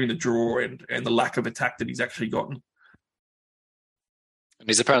 considering the draw and the lack of attack that he's actually gotten. And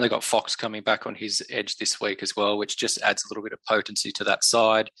he's apparently got Fox coming back on his edge this week as well, which just adds a little bit of potency to that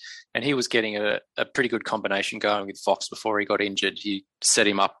side. And he was getting a pretty good combination going with Fox before he got injured. He set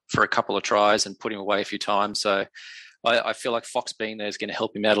him up for a couple of tries and put him away a few times. So I feel like Fox being there is going to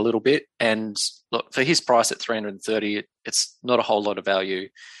help him out a little bit. And look, for his price at 330, it's not a whole lot of value.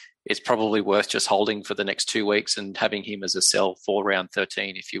 It's probably worth just holding for the next 2 weeks and having him as a sell for round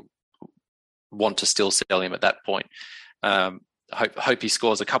 13 if you want to still sell him at that point. Hope he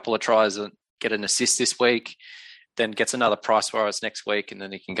scores a couple of tries and get an assist this week, then gets another price rise next week, and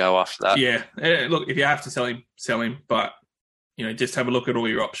then he can go after that. Yeah. Look, if you have to sell him. But, just have a look at all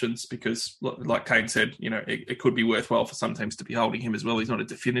your options because, like Kane said, it could be worthwhile for some teams to be holding him as well. He's not a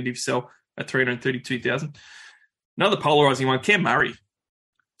definitive sell at 332,000. Another polarising one, Cam Murray.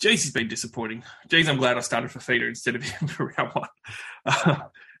 Jeez, he's been disappointing. Jeez, I'm glad I started for feeder instead of him for round one.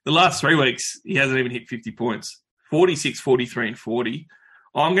 The last 3 weeks, he hasn't even hit 50 points. 46, 43, and 40.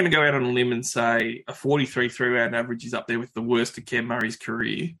 I'm going to go out on a limb and say a 43 3-round average is up there with the worst of Cam Murray's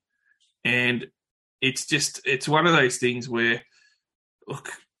career. And it's one of those things where, look,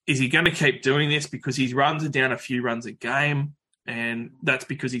 is he going to keep doing this? Because his runs are down a few runs a game, and that's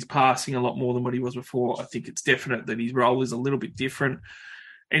because he's passing a lot more than what he was before. I think it's definite that his role is a little bit different.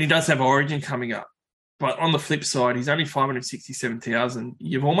 And he does have Origin coming up. But on the flip side, he's only 567,000.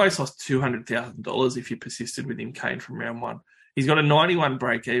 You've almost lost $200,000 if you persisted with him, Kane, from round one. He's got a 91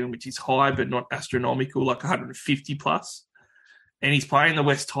 break even, which is high but not astronomical, like 150 plus. And he's playing the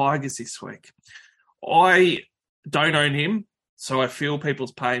West Tigers this week. I don't own him, so I feel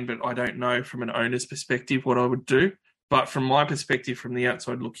people's pain, but I don't know from an owner's perspective what I would do. But from my perspective, from the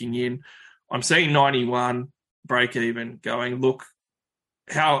outside looking in, I'm seeing 91 break even going, look,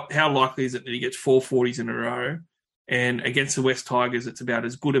 how likely is it that he gets 440s in a row? And against the West Tigers, it's about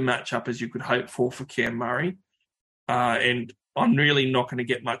as good a matchup as you could hope for Cam Murray. And I'm really not going to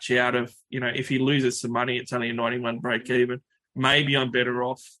get much out of, if he loses some money, it's only a 91 break even. Maybe I'm better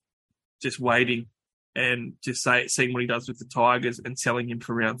off just waiting and just seeing what he does with the Tigers and selling him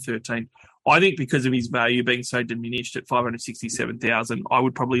for round 13. I think because of his value being so diminished at 567,000, I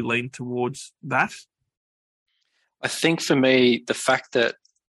would probably lean towards that. I think for me, the fact that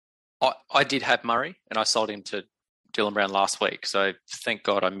I did have Murray and I sold him to Dylan Brown last week. So thank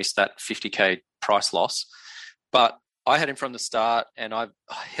God I missed that 50K price loss. But I had him from the start and I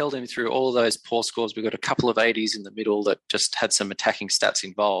held him through all those poor scores. We got a couple of 80s in the middle that just had some attacking stats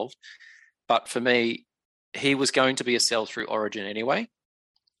involved. But for me, he was going to be a sell through Origin anyway.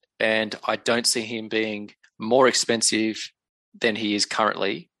 And I don't see him being more expensive than he is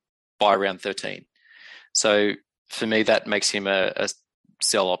currently by round 13. So for me, that makes him a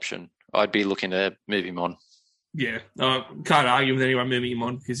sell option. I'd be looking to move him on. Yeah, I can't argue with anyone moving him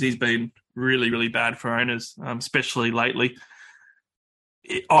on because he's been really, really bad for owners, especially lately.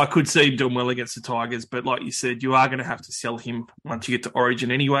 I could see him doing well against the Tigers, but like you said, you are going to have to sell him once you get to Origin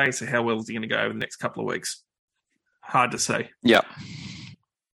anyway. So how well is he going to go over the next couple of weeks? Hard to say. Yeah.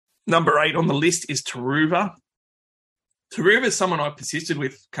 Number 8 on the list is Taruva. Taruva is someone I persisted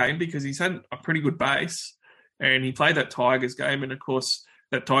with, Kane, because he's had a pretty good base. And he played that Tigers game. And, of course,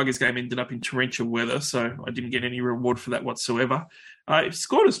 that Tigers game ended up in torrential weather, so I didn't get any reward for that whatsoever. He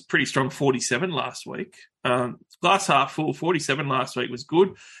scored a pretty strong 47 last week. Glass half full, 47 last week was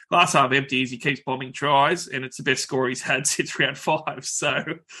good. Glass half empty as he keeps bombing tries, and it's the best score he's had since round 5. So,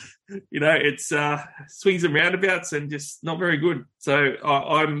 it's swings and roundabouts and just not very good. So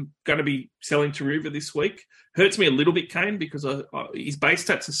I'm going to be selling Taruva this week. Hurts me a little bit, Kane, because his base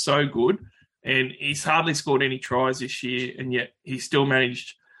stats are so good. And he's hardly scored any tries this year, and yet he's still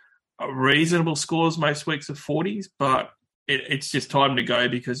managed reasonable scores most weeks of 40s. But it's just time to go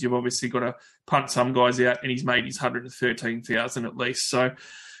because you've obviously got to punt some guys out, and he's made his 113,000 at least. So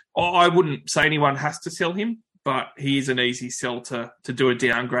I wouldn't say anyone has to sell him, but he is an easy sell to do a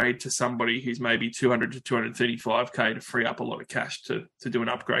downgrade to somebody who's maybe 200 to 235K to free up a lot of cash to do an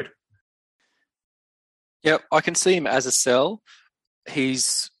upgrade. Yeah, I can see him as a sell.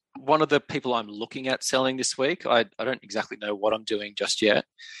 He's one of the people I'm looking at selling this week. I don't exactly know what I'm doing just yet.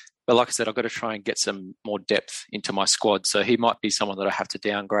 But like I said, I've got to try and get some more depth into my squad. So he might be someone that I have to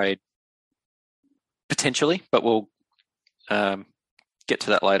downgrade potentially, but we'll get to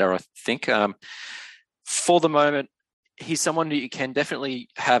that later, I think. For the moment, he's someone that you can definitely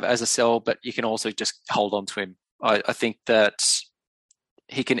have as a sell, but you can also just hold on to him. I think that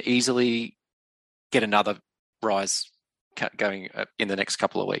he can easily get another rise going in the next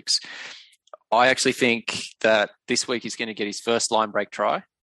couple of weeks. I actually think that this week he's going to get his first line break try.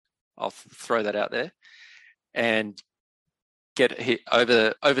 I'll throw that out there and get hit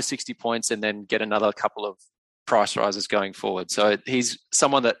over 60 points and then get another couple of price rises going forward. So he's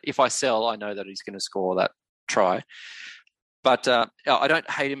someone that if I sell, I know that he's going to score that try. But I don't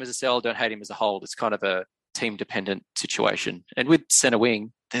hate him as a sell, don't hate him as a hold. It's kind of a team dependent situation. And with centre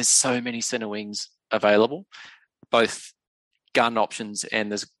wing, there's so many centre wings available, both gun options and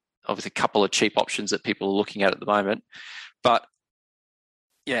there's obviously a couple of cheap options that people are looking at the moment. But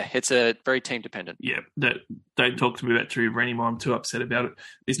yeah, it's a very team dependent. Yeah, don't talk to me about Trevor anymore. I'm too upset about it.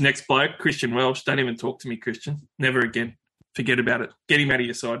 This next bloke, Christian Welch, don't even talk to me, Christian. Never again. Forget about it. Get him out of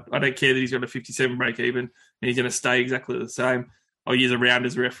your side. I don't care that he's got a 57 break even and he's going to stay exactly the same. I'll use a round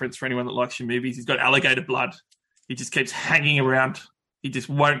as a reference for anyone that likes your movies. He's got alligator blood. He just keeps hanging around. He just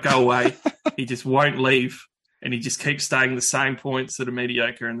won't go away. He just won't leave. And he just keeps staying the same points that are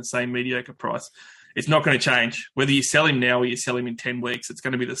mediocre and the same mediocre price. It's not going to change. Whether you sell him now or you sell him in 10 weeks, it's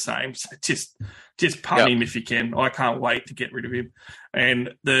going to be the same. So just punt him if you can. I can't wait to get rid of him.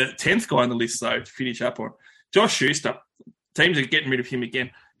 And the 10th guy on the list, though, to finish up on, Josh Schuster. Teams are getting rid of him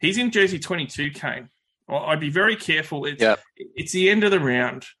again. He's in jersey 22, Kane. I'd be very careful. It's the end of the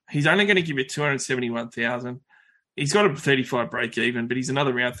round. He's only going to give you 271,000. He's got a 35 break even, but he's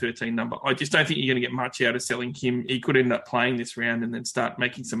another round 13 number. I just don't think you're going to get much out of selling him. He could end up playing this round and then start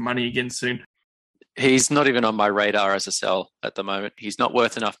making some money again soon. He's not even on my radar as a sell at the moment. He's not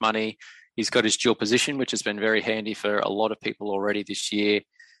worth enough money. He's got his dual position, which has been very handy for a lot of people already this year.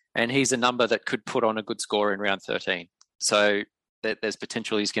 And he's a number that could put on a good score in round 13. So there's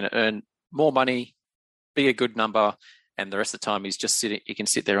potential he's going to earn more money, be a good number, and the rest of the time he's just sitting. He can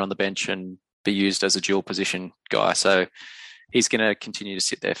sit there on the bench and be used as a dual position guy. So he's going to continue to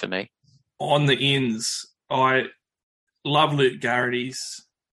sit there for me. On the ins, I love Luke Garrity's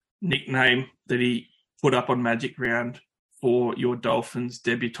nickname that he put up on Magic Round for your Dolphins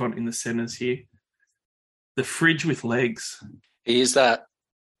debutant in the centres here. The fridge with legs. He is that.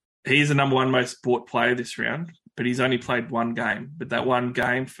 He's the number one most bought player this round, but he's only played one game. But that one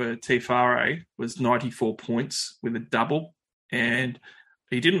game for Tifare was 94 points with a double. And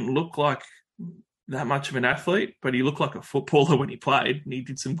he didn't look like that much of an athlete, but he looked like a footballer when he played, and he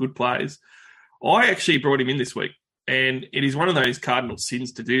did some good plays. I actually brought him in this week, and it is one of those cardinal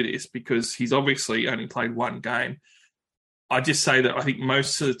sins to do this because he's obviously only played one game. I just say that I think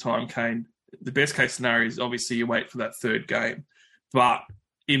most of the time, Kane, the best case scenario is obviously you wait for that third game. But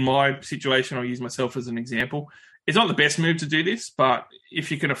in my situation, I'll use myself as an example. It's not the best move to do this, but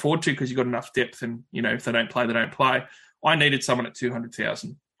if you can afford to because you've got enough depth and, you know, if they don't play, they don't play. I needed someone at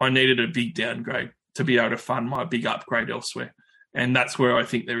 200,000. I needed a big downgrade to be able to fund my big upgrade elsewhere. And that's where I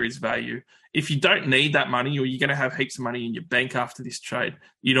think there is value. If you don't need that money or you're going to have heaps of money in your bank after this trade,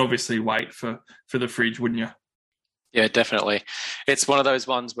 you'd obviously wait for the fridge, wouldn't you? Yeah, definitely. It's one of those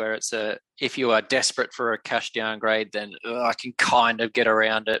ones where it's if you are desperate for a cash downgrade, then I can kind of get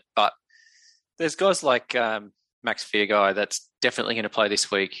around it. But there's guys like Max Fearguy that's definitely going to play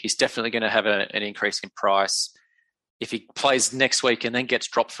this week. He's definitely going to have an increase in price. If he plays next week and then gets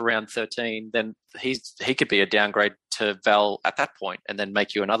dropped for round 13, then he could be a downgrade to Val at that point and then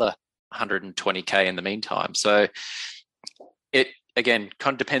make you another 120K in the meantime. So it, again,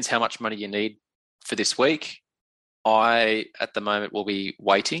 kind of depends how much money you need for this week. I, at the moment, will be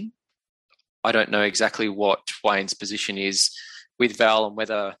waiting. I don't know exactly what Wayne's position is with Val and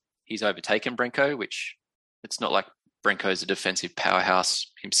whether he's overtaken Brenko, which it's not like Brenko's a defensive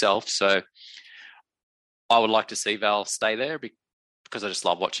powerhouse himself. So I would like to see Val stay there because I just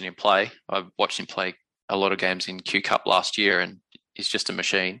love watching him play. I've watched him play a lot of games in Q Cup last year and he's just a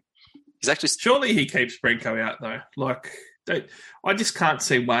machine. He's actually... Surely he keeps Brenko out, though. I just can't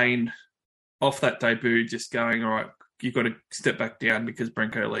see Wayne off that debut just going, all right, you've got to step back down because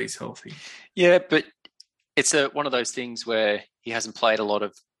Brenko Lee's healthy. Yeah, but it's one of those things where he hasn't played a lot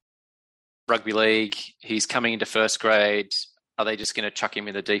of rugby league. He's coming into first grade. Are they just going to chuck him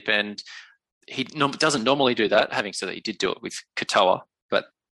in the deep end? He doesn't normally do that, having said that he did do it with Katoa, but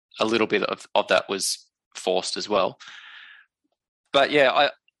a little bit of that was forced as well. But yeah,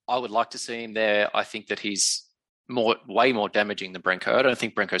 I would like to see him there. I think that he's way more damaging than Brenko. I don't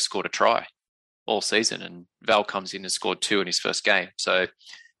think Brenko scored a try all season, and Val comes in and scored 2 in his first game. So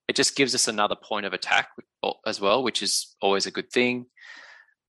it just gives us another point of attack as well, which is always a good thing.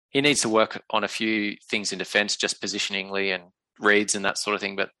 He needs to work on a few things in defence, just positioningly and reads and that sort of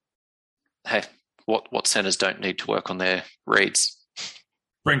thing. But hey, what centres don't need to work on their reads?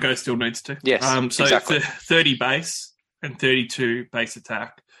 Brenko still needs to. Yes, so exactly. 30 base and 32 base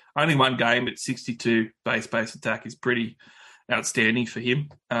attack. Only one game at 62 base attack is pretty outstanding for him.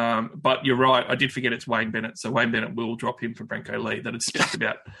 But you're right. I did forget it's Wayne Bennett. So Wayne Bennett will drop him for Brenko Lee. That it's just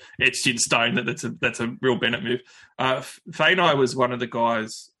about etched in stone that's a real Bennett move. Fainai was one of the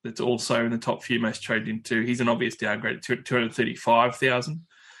guys that's also in the top few most traded into. He's an obvious downgrade at 235,000.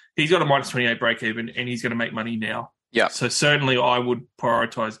 He's got a minus 28 break even and he's going to make money now. Yeah. So certainly I would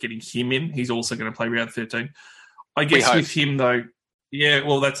prioritise getting him in. He's also going to play round 13. I guess with him though, Yeah,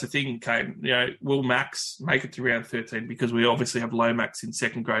 well, that's the thing, Kane. Will Max make it to round 13? Because we obviously have low Max in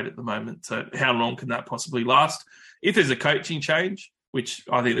second grade at the moment. So how long can that possibly last? If there's a coaching change, which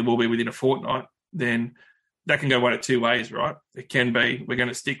I think there will be within a fortnight, then that can go one of two ways, right? It can be we're going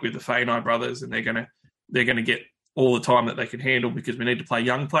to stick with the Fainai brothers and they're going to get all the time that they can handle because we need to play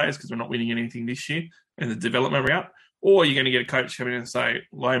young players because we're not winning anything this year and the development route. Or you're going to get a coach come in and say,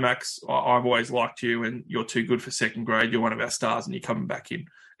 Lomax, I've always liked you and you're too good for second grade. You're one of our stars and you're coming back in.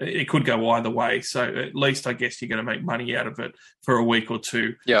 It could go either way. So at least I guess you're going to make money out of it for a week or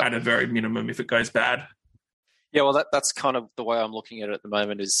two at a very minimum if it goes bad. Yeah, well, that's kind of the way I'm looking at it at the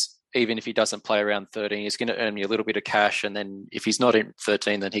moment is even if he doesn't play around 13, he's going to earn me a little bit of cash. And then if he's not in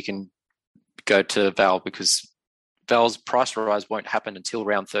 13, then he can go to Val because Val's price rise won't happen until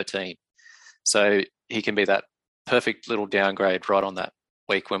round 13. So he can be that perfect little downgrade right on that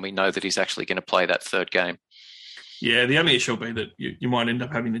week when we know that he's actually going to play that third game. Yeah, the only issue will be that you might end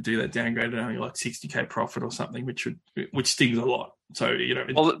up having to do that downgrade at only like 60K profit or something, which stings a lot. So,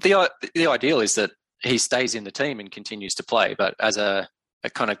 Well, the ideal is that he stays in the team and continues to play, but as a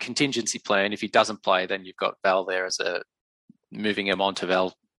kind of contingency plan, if he doesn't play, then you've got Val there as a moving him on to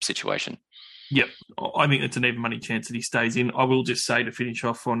Val situation. Yep, I think it's an even money chance that he stays in. I will just say to finish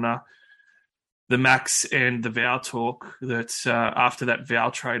off on the Max and the Val talk that after that Val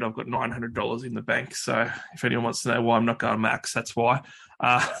trade, I've got $900 in the bank. So if anyone wants to know why I'm not going Max, that's why.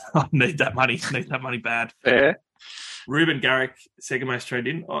 I need that money. Bad. Yeah. Ruben Garrick, second most trade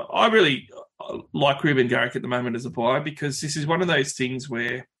in. I really like Ruben Garrick at the moment as a buy because this is one of those things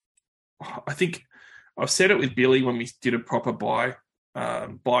where I think I've said it with Billy when we did a proper buy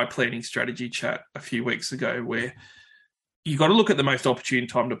planning strategy chat a few weeks ago where you got to look at the most opportune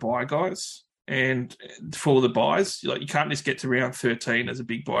time to buy guys. And for the buys, you can't just get to round 13 as a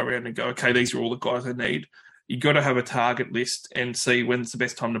big buy round and go, okay, these are all the guys I need. You've got to have a target list and see when's the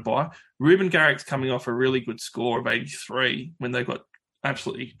best time to buy. Ruben Garrick's coming off a really good score of 83 when they got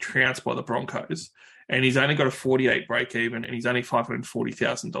absolutely trounced by the Broncos. And he's only got a 48 break even and he's only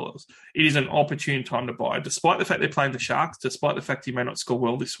 $540,000. It is an opportune time to buy. Despite the fact they're playing the Sharks, despite the fact he may not score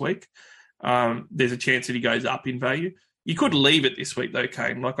well this week, there's a chance that he goes up in value. You could leave it this week, though,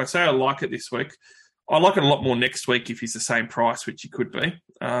 Kane. Like I say, I like it this week. I like it a lot more next week if he's the same price, which he could be,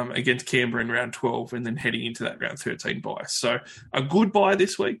 against Canberra in round 12 and then heading into that round 13 buy. So a good buy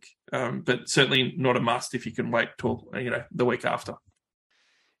this week, but certainly not a must if you can wait till the week after.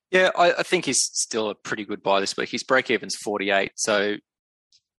 Yeah, I think he's still a pretty good buy this week. His break-even's 48, so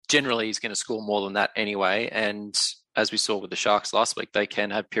generally he's going to score more than that anyway. And as we saw with the Sharks last week, they can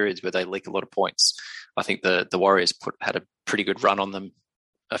have periods where they leak a lot of points. I think the Warriors had a pretty good run on them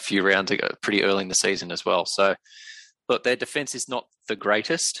a few rounds ago, pretty early in the season as well. So, look, their defense is not the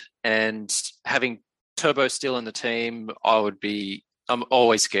greatest, and having Turbo still in the team, I'm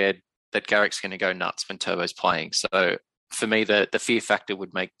always scared that Garrick's going to go nuts when Turbo's playing. So, for me, the fear factor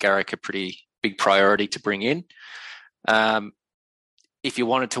would make Garrick a pretty big priority to bring in. If you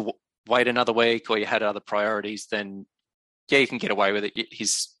wanted to wait another week or you had other priorities, then yeah, you can get away with it.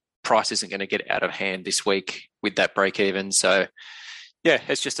 His price isn't going to get out of hand this week with that break even. So yeah,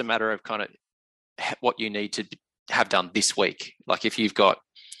 it's just a matter of kind of what you need to have done this week. Like if you've got,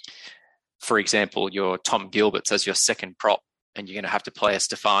 for example, your Tom Gilberts as your second prop and you're going to have to play a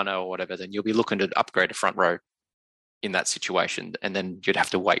Stefano or whatever, then you'll be looking to upgrade a front row in that situation. And then you'd have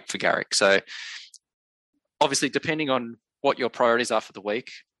to wait for Garrick. So obviously, depending on what your priorities are for the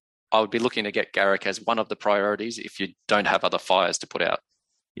week, I would be looking to get Garrick as one of the priorities if you don't have other fires to put out.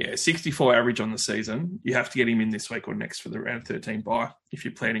 Yeah, 64 average on the season. You have to get him in this week or next for the round 13 buy if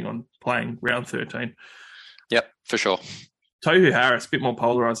you're planning on playing round 13. Yep, for sure. Tohu Harris, a bit more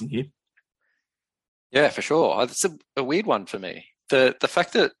polarising here. Yeah, for sure. It's a weird one for me. The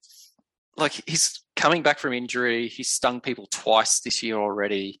fact that he's coming back from injury, he's stung people twice this year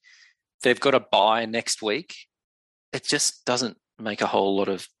already. They've got a bye next week. It just doesn't make a whole lot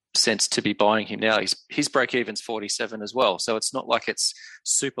of sense to be buying him now. His break-even's 47 as well, so it's not like it's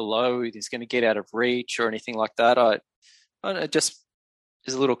super low. He's going to get out of reach or anything like that. It just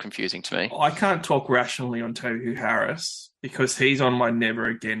is a little confusing to me. I can't talk rationally on Tohu Harris because he's on my never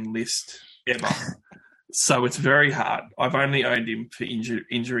again list ever. So it's very hard. I've only owned him for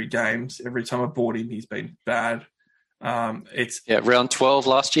injury games. Every time I bought him, he's been bad. Round 12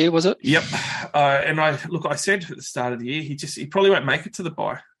 last year, was it? Yep. And I said at the start of the year, he probably won't make it to the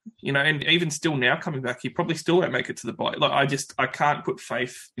bye. And even still now coming back, he probably still won't make it to the bye. I can't put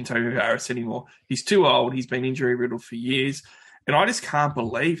faith in Tohu Harris anymore. He's too old. He's been injury riddled for years. And I just can't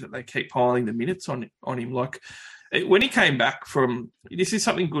believe that they keep piling the minutes on him. When he came back from, this is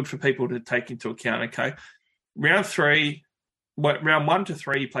something good for people to take into account, okay? Round 3, round 1 to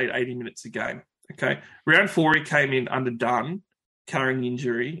 3, he played 80 minutes a game. Okay. Round 4, he came in underdone, carrying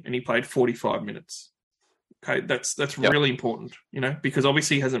injury, and he played 45 minutes. Okay. That's really important, because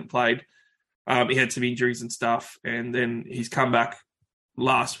obviously he hasn't played. He had some injuries and stuff, and then he's come back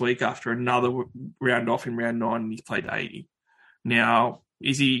last week after another round off in round 9, and he's played 80. Now,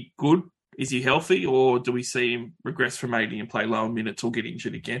 is he good? Is he healthy, or do we see him regress from 80 and play lower minutes or get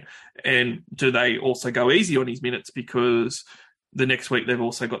injured again? And do they also go easy on his minutes because the next week they've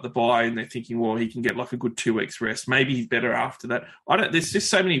also got the bye and they're thinking, well, he can get like a good 2 weeks rest. Maybe he's better after that. There's just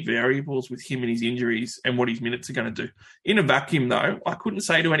so many variables with him and his injuries and what his minutes are going to do. In a vacuum, though, I couldn't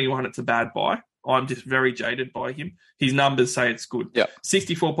say to anyone it's a bad buy. I'm just very jaded by him. His numbers say it's good. Yeah.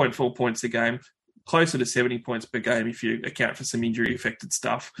 64.4 points a game, closer to 70 points per game if you account for some injury-affected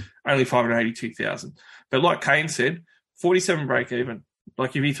stuff, only 582,000. But like Kane said, 47 break even.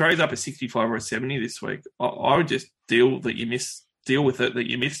 Like if he throws up a 65 or a 70 this week, I would just deal with it that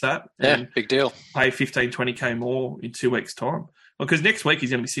you missed that. Yeah, big deal. Pay 15, 20K more in 2 weeks' time. Because next week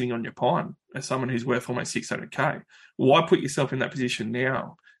he's going to be sitting on your pine as someone who's worth almost 600K. Why put yourself in that position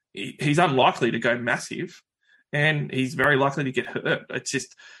now? He's unlikely to go massive, and he's very likely to get hurt. It's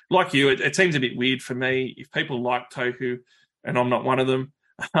just, like you, it seems a bit weird for me. If people like Tohu, and I'm not one of them,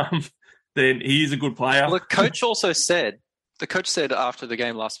 then he is a good player. Well, the coach said after the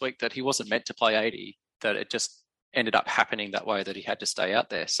game last week that he wasn't meant to play 80, that it just ended up happening that way, that he had to stay out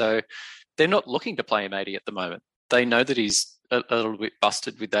there. So they're not looking to play him 80 at the moment. They know that he's a little bit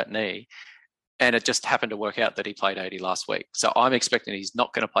busted with that knee, and it just happened to work out that he played 80 last week. So I'm expecting he's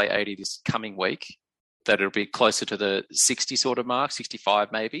not going to play 80 this coming week, that it'll be closer to the 60 sort of mark,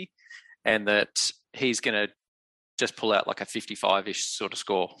 65 maybe, and that he's going to just pull out like a 55-ish sort of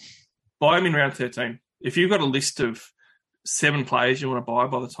score. Buy him in round 13. If you've got a list of 7 players you want to buy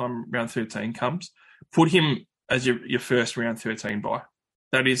by the time round 13 comes, put him as your first round 13 buy.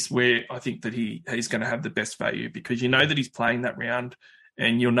 That is where I think that he's going to have the best value, because you know that he's playing that round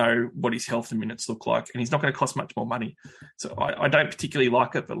and you'll know what his health and minutes look like, and he's not going to cost much more money. So I don't particularly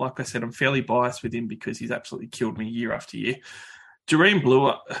like it, but like I said, I'm fairly biased with him because he's absolutely killed me year after year. Jareem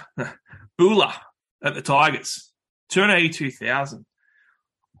Bula at the Tigers, 282,000.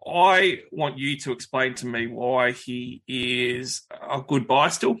 I want you to explain to me why he is a good buy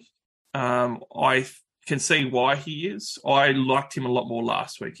still. I can see why he is. I liked him a lot more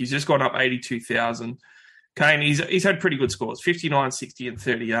last week. He's just gone up 82,000. Kane, he's had pretty good scores, 59, 60 and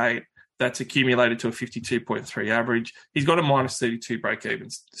 38. That's accumulated to a 52.3 average. He's got a minus 32 break-even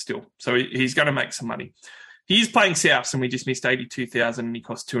still, so he's going to make some money. He's playing Souths, and we just missed 82,000 and he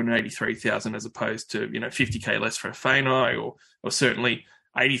cost 283,000 as opposed to 50K less for a Fainai or certainly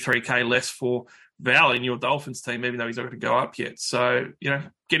 83K less for Val in your Dolphins team, even though he's not going to go up yet. So,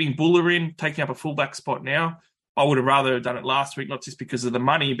 getting Buller in, taking up a fullback spot now, I would have rather done it last week, not just because of the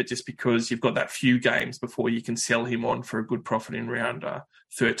money, but just because you've got that few games before you can sell him on for a good profit in round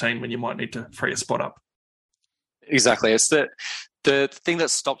 13 when you might need to free a spot up. Exactly. It's the thing that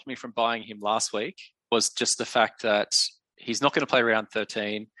stopped me from buying him last week was just the fact that he's not going to play round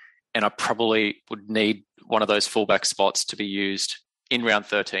 13, and I probably would need one of those fullback spots to be used in round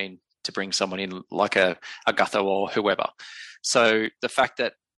 13 to bring someone in like a Gutho or whoever. So the fact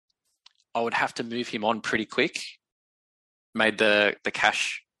that I would have to move him on pretty quick made the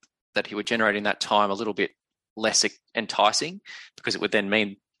cash that he would generate in that time a little bit less enticing, because it would then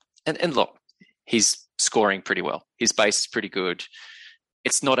mean, and look, he's scoring pretty well. His base is pretty good.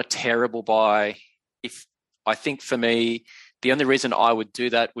 It's not a terrible buy. I think for me, the only reason I would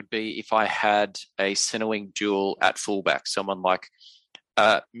do that would be if I had a centre wing duel at fullback, someone like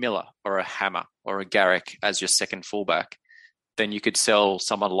Miller or a Hammer or a Garrick as your second fullback. Then you could sell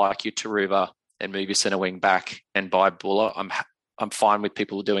someone like your Taruva and move your centre wing back and buy Buller. I'm fine with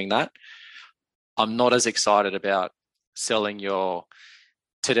people doing that. I'm not as excited about selling your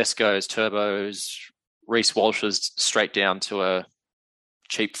Tedesco's, Turbos, Reece Walsh's straight down to a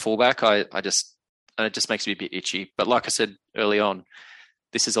cheap fullback. It just makes me a bit itchy. But like I said early on,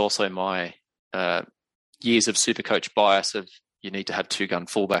 this is also my years of Supercoach bias of you need to have 2-gun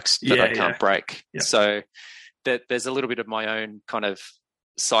fullbacks that I can't break. Yeah. So there's a little bit of my own kind of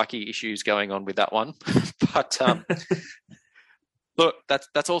psyche issues going on with that one. But look,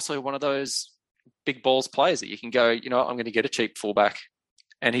 that's also one of those big balls players that you can go, I'm going to get a cheap fullback,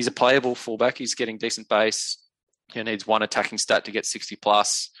 and he's a playable fullback. He's getting decent base. He needs one attacking stat to get 60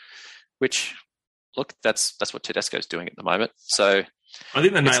 plus, which look, that's what Tedesco's doing at the moment. So I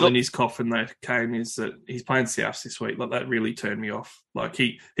think the nail not- in his coffin though came is that he's playing Souths this week. Like that really turned me off. Like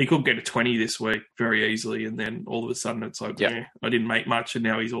he could get a 20 this week very easily, and then all of a sudden it's like, Yeah. I didn't make much, and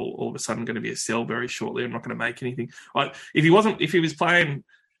now he's all of a sudden going to be a sell very shortly. I'm not going to make anything. If he was playing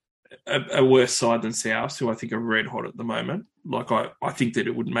a worse side than Souths, who I think are red hot at the moment, like I think that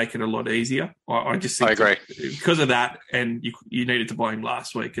it would make it a lot easier. I just think I agree. because of that, and you needed to buy him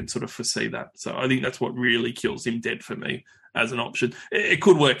last week and sort of foresee that. So I think that's what really kills him dead for me as an option. It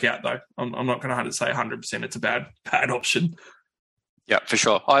could work out though. I'm not going to say 100% it's a bad option. Yeah, for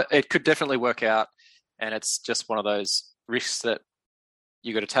sure. It could definitely work out, and it's just one of those risks that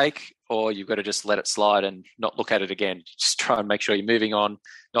you got to take, or you've got to just let it slide and not look at it again. Just try and make sure you're moving on,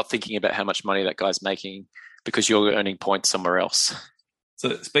 not thinking about how much money that guy's making because you're earning points somewhere else.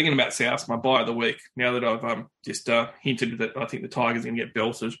 So speaking about South, my buy of the week, now that I've just hinted that I think the Tigers are going to get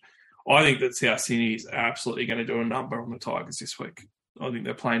belted, I think that South Sydney is absolutely going to do a number on the Tigers this week. I think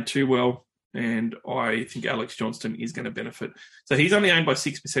they're playing too well, and I think Alex Johnston is going to benefit. So he's only owned by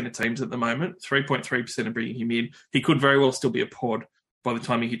 6% of teams at the moment, 3.3% are bringing him in. He could very well still be a pod by the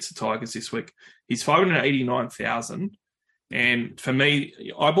time he hits the Tigers this week. He's 589,000, and for me,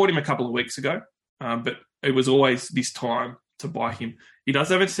 I bought him a couple of weeks ago, but it was always this time to buy him. He does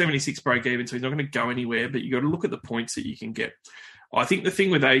have a 76 break even, so he's not going to go anywhere, but you got to look at the points that you can get. I think the thing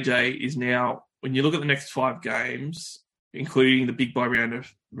with AJ is now, when you look at the next 5 games, including the big buy round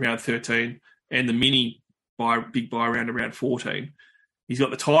of round 13 and the big buy round of round 14, he's got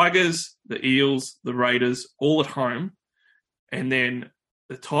the Tigers, the Eels, the Raiders all at home, and then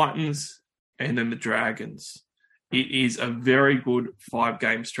the Titans and then the Dragons. It is a very good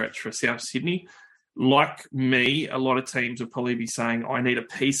 5-game stretch for South Sydney. Like me, a lot of teams will probably be saying, I need a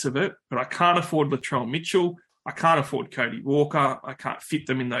piece of it, but I can't afford Latrell Mitchell. I can't afford Cody Walker. I can't fit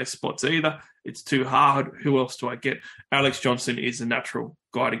them in those spots either. It's too hard. Who else do I get? Alex Johnston is a natural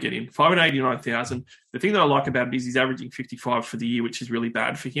guy to get in. 589,000. The thing that I like about it is he's averaging 55 for the year, which is really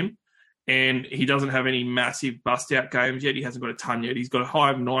bad for him. And he doesn't have any massive bust-out games yet. He hasn't got a ton yet. He's got a high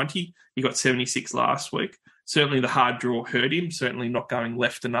of 90. He got 76 last week. Certainly the hard draw hurt him. Certainly not going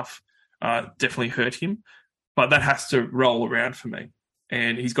left enough definitely hurt him. But that has to roll around for me.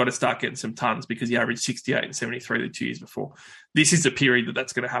 And he's got to start getting some tons because he averaged 68 and 73 the 2 years before. This is the period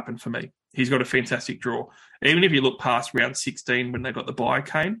that's going to happen for me. He's got a fantastic draw. Even if you look past round 16 when they got the bye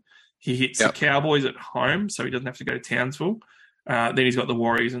came, he hits the Cowboys at home, so he doesn't have to go to Townsville. Then he's got the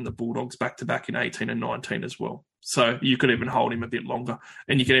Warriors and the Bulldogs back-to-back in 18 and 19 as well. So you could even hold him a bit longer.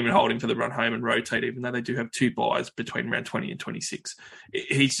 And you can even hold him for the run home and rotate, even though they do have 2 buys between round 20 and 26.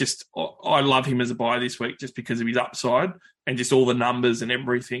 He's just, I love him as a buy this week just because of his upside and just all the numbers and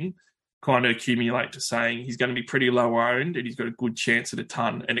everything kind of accumulate to saying he's going to be pretty low owned and he's got a good chance at a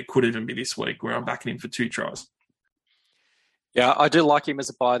ton. And it could even be this week where I'm backing him for 2 tries. Yeah, I do like him as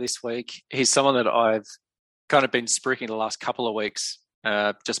a buy this week. He's someone that I've kind of been spruiking the last couple of weeks,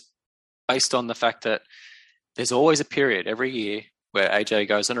 just based on the fact that there's always a period every year where AJ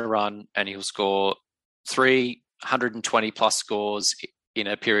goes on a run and he'll score 320 plus scores in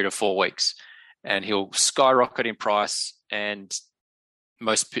a period of 4 weeks, and he'll skyrocket in price. And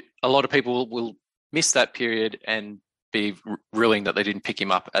a lot of people will miss that period and be ruining that they didn't pick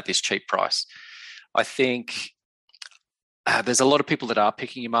him up at this cheap price. I think there's a lot of people that are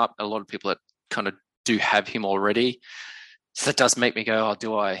picking him up, a lot of people that kind of do have him already. So that does make me go,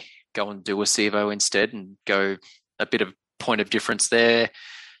 do I go and do a Sevo instead and go a bit of point of difference there?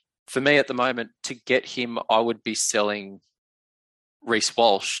 For me at the moment, to get him, I would be selling Reece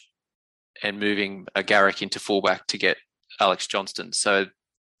Walsh and moving a Garrick into fullback to get Alex Johnston. So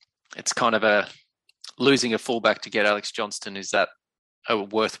it's kind of losing a fullback to get Alex Johnston. Is that a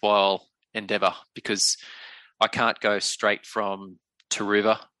worthwhile endeavour? Because I can't go straight from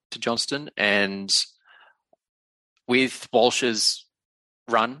Taruva to Johnston, and with Walsh's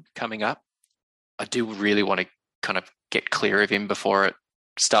run coming up, I do really want to kind of get clear of him before it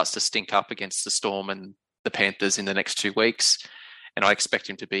starts to stink up against the Storm and the Panthers in the next 2 weeks. And I expect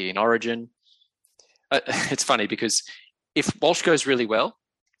him to be in Origin. It's funny because if Walsh goes really well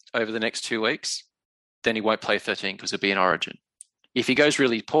over the next 2 weeks, then he won't play 13 because he'll be in Origin. If he goes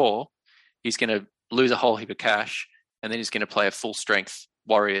really poor, he's going to lose a whole heap of cash, and then he's going to play a full strength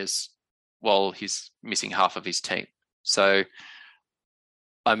Warriors while he's missing half of his team. So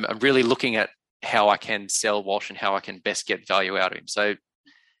I'm really looking at how I can sell Walsh and how I can best get value out of him. So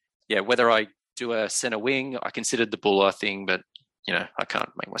yeah, whether I do a center wing, I considered the Buller thing, but I can't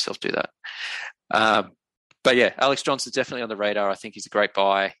make myself do that. But yeah, Alex Johnson's definitely on the radar. I think he's a great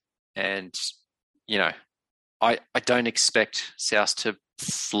buy, and I don't expect South to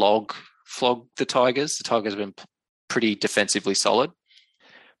flog the Tigers. The Tigers have been pretty defensively solid.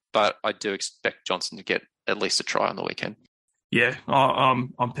 but I do expect Johnson to get at least a try on the weekend. Yeah,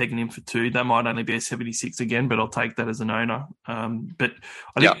 I'm pegging him for 2. That might only be a 76 again, but I'll take that as an owner. But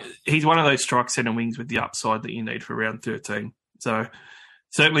I think he's one of those strike centre wings with the upside that you need for round 13. So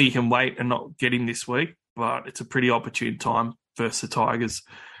certainly you can wait and not get him this week, but it's a pretty opportune time versus the Tigers.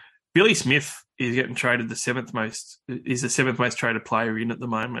 Billy Smith is getting traded the seventh most traded player in at the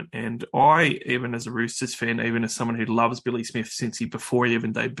moment. And I, even as a Roosters fan, even as someone who loves Billy Smith before he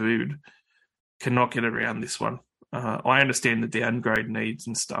even debuted, cannot get around this one. I understand the downgrade needs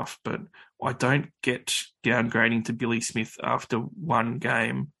and stuff, but I don't get downgrading to Billy Smith after one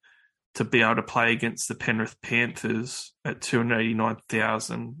game to be able to play against the Penrith Panthers at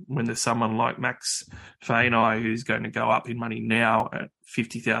 289,000 when there's someone like Max Fainai who's going to go up in money now at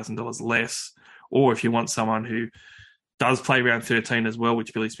 $50,000 less. Or if you want someone who does play round 13 as well,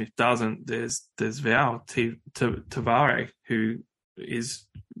 which Billy Smith doesn't, there's Val Tavare, who is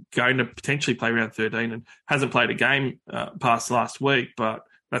going to potentially play round 13 and hasn't played a game past last week, but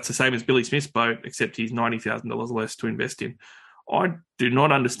that's the same as Billy Smith's boat, except he's $90,000 less to invest in. I do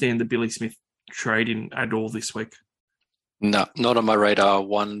not understand the Billy Smith trade-in at all this week. No, not on my radar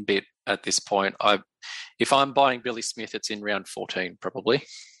one bit at this point. If I'm buying Billy Smith, it's in round 14 probably.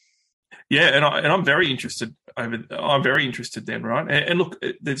 Yeah, and I'm very interested. I'm very interested then, right? And look,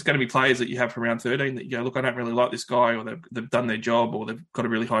 there's going to be players that you have for round 13 that you go, look, I don't really like this guy, or they've done their job, or they've got a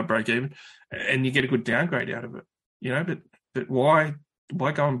really high break even, and you get a good downgrade out of it, you know. But why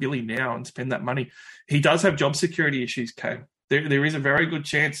go on Billy now and spend that money? He does have job security issues, Kane. There is a very good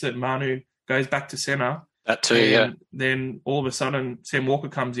chance that Manu goes back to centre. That too, yeah. Then all of a sudden, Sam Walker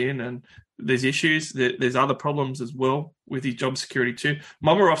comes in and there's issues. There's other problems as well with his job security too.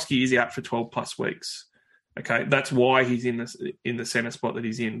 Momirovski is out for 12 plus weeks. Okay, that's why he's in the centre spot that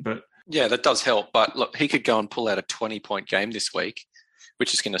he's in. But yeah, that does help. But look, he could go and pull out a 20-point game this week,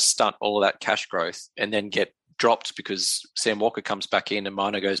 which is going to stunt all of that cash growth, and then get dropped because Sam Walker comes back in and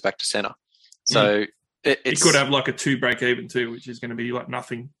Manu goes back to centre. So he could have like a 2 break even too, which is going to be like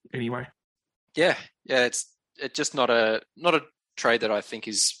nothing anyway. Yeah, it's just not a trade that I think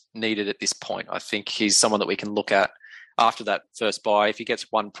is needed at this point. I think he's someone that we can look at after that first buy. If he gets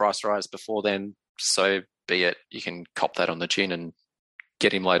one price rise before then, so be it. You can cop that on the chin and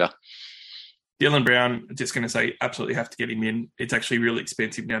get him later. Dylan Brown, just going to say, absolutely have to get him in. It's actually really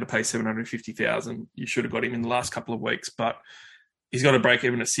expensive now to pay $750,000. You should have got him in the last couple of weeks, but he's got to break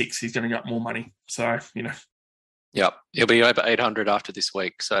even at 6. He's going to get more money. So, you know. Yep. He'll be over 800 after this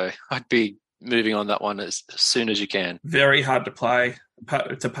week. So I'd be moving on that one as soon as you can. Very hard to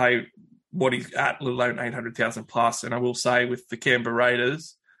pay what he's at, let alone 800,000 plus. And I will say with the Canberra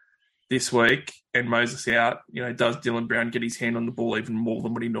Raiders this week and Moses out, you know, does Dylan Brown get his hand on the ball even more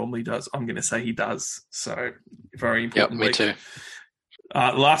than what he normally does? I'm going to say he does. So very important. Yep, me too.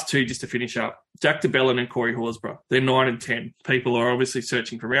 Last 2 just to finish up. Jack DeBellin and Corey Horsburgh. They're 9 and 10. People are obviously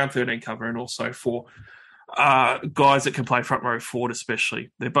searching for round 13 cover and also for guys that can play front row forward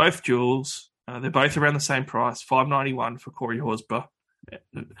especially. They're both duals. They're both around the same price, $5.91 for Corey Horsburgh,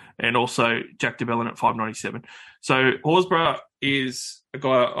 and also Jack DeBellin at $5.97. So Horsburgh is a guy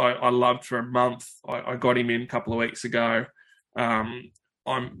I loved for a month. I got him in a couple of weeks ago. I'm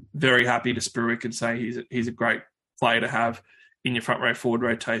very happy to Spruik and say he's a great player to have in your front row forward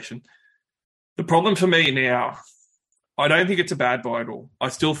rotation. The problem for me now, I don't think it's a bad buy at all. I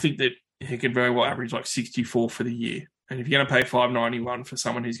still think that he can very well average like 64 for the year. And if you're going to pay $5.91 for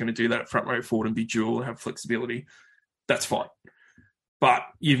someone who's going to do that at front row forward and be dual and have flexibility, that's fine. But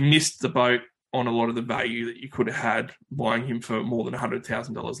you've missed the boat on a lot of the value that you could have had buying him for more than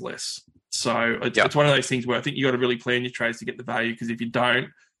 $100,000 less. So it's one of those things where I think you got to really plan your trades to get the value, because if you don't,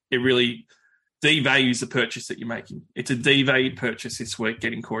 it really devalues the purchase that you're making. It's a devalued purchase this week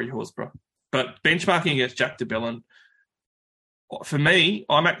getting Corey Horsburgh. But benchmarking against Jack DeBellin, for me,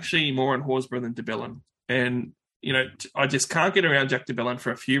 I'm actually more on Horsburgh than DeBellin. And you know, I just can't get around Jack DeBellin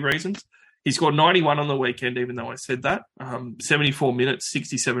for a few reasons. He scored 91 on the weekend, even though I said that. 74 minutes,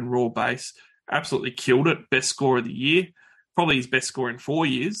 67 raw base. Absolutely killed it. Best score of the year. Probably his best score in 4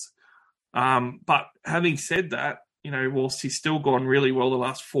 years. But having said that, you know, whilst he's still gone really well the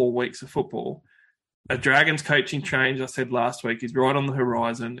last 4 weeks of football, a Dragons coaching change, I said last week, is right on the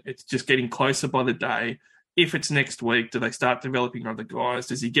horizon. It's just getting closer by the day. If it's next week, do they start developing other guys?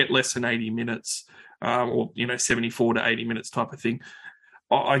 Does he get less than 80 minutes? Or, you know, 74 to 80 minutes type of thing.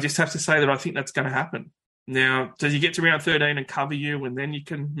 I just have to say that I think that's going to happen. Now, does he get to round 13 and cover you and then you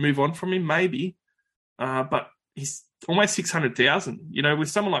can move on from him? Maybe. But he's almost 600,000. You know, with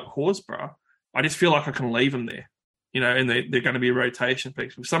someone like Horsburgh, I just feel like I can leave him there, you know, and they're going to be a rotation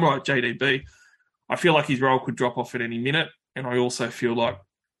piece. With someone like JDB, I feel like his role could drop off at any minute. And I also feel like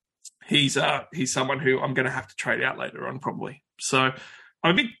he's someone who I'm going to have to trade out later on probably. So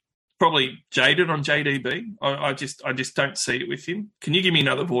I'm a bit probably jaded on JDB. I just don't see it with him. Can you give me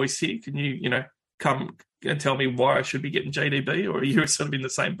another voice here? Can you come and tell me why I should be getting JDB, or are you sort of in the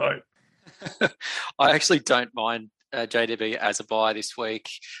same boat? I actually don't mind JDB as a buy this week.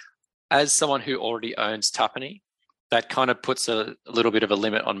 As someone who already owns Tapani, that kind of puts a little bit of a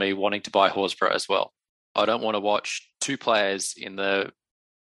limit on me wanting to buy Horsburgh as well. I don't want to watch two players in the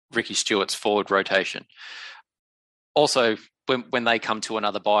Ricky Stewart's forward rotation. Also, when they come to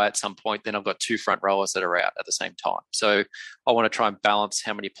another buy at some point, then I've got two front rowers that are out at the same time. So I want to try and balance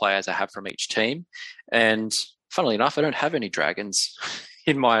how many players I have from each team. And funnily enough, I don't have any Dragons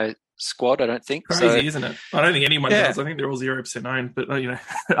in my squad, I don't think. Crazy, isn't it? I don't think anyone does. I think they're all 0% owned. But,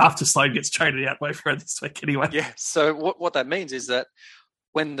 after Slade gets traded out way for this week anyway. Yeah, so what that means is that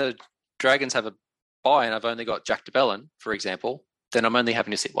when the Dragons have a buy and I've only got Jack de Belin, for example, then I'm only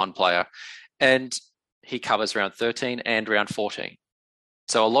having to sit one player. And he covers round 13 and round 14.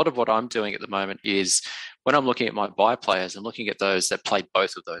 So a lot of what I'm doing at the moment is when I'm looking at my buy players, I'm looking at those that played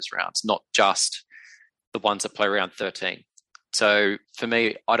both of those rounds, not just the ones that play round 13. So for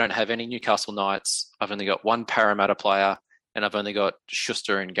me, I don't have any Newcastle Knights. I've only got one Parramatta player, and I've only got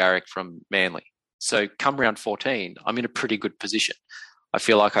Schuster and Garrick from Manly. So come round 14, I'm in a pretty good position. I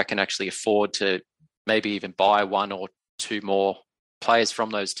feel like I can actually afford to maybe even buy one or two more players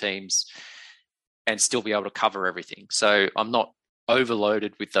from those teams and still be able to cover everything. So I'm not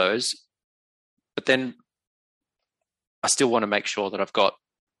overloaded with those. But then I still want to make sure that I've got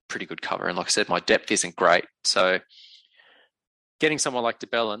pretty good cover. And like I said, my depth isn't great. So getting someone like de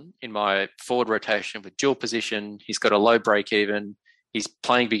Belin in my forward rotation with dual position, he's got a low break even, he's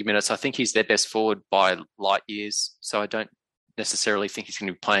playing big minutes. I think he's their best forward by light years. So I don't necessarily think he's going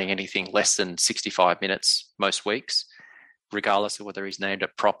to be playing anything less than 65 minutes most weeks, regardless of whether he's named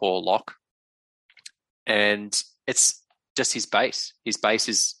at prop or lock. And it's just his base. His base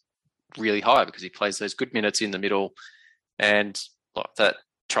is really high because he plays those good minutes in the middle. And that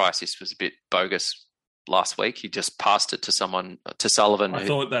try assist was a bit bogus last week. He just passed it to Sullivan. I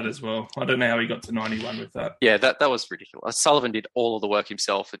thought that as well. I don't know how he got to 91 with that. Yeah, that was ridiculous. Sullivan did all of the work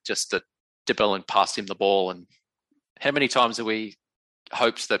himself. It just that de Belin passed him the ball. And how many times have we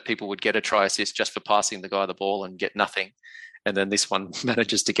hoped that people would get a try assist just for passing the guy the ball and get nothing? And then this one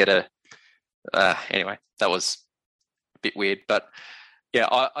manages to get anyway, that was a bit weird. But yeah,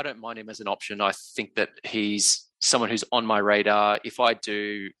 I don't mind him as an option. I think that he's someone who's on my radar. If I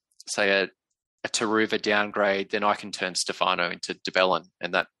do, say, a Taruva downgrade, then I can turn Stefano into de Belin,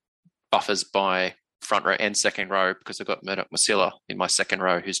 and that buffers my front row and second row because I've got Murdoch Masila in my second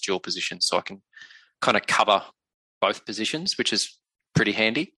row who's dual position, so I can kind of cover both positions, which is pretty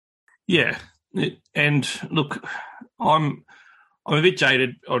handy. Yeah, and look, I'm a bit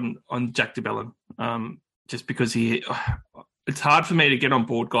jaded on Jack de Belin, just because it's hard for me to get on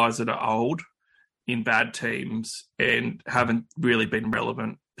board guys that are old in bad teams and haven't really been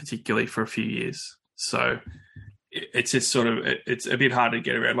relevant, particularly for a few years. So it's just sort of, it's a bit hard to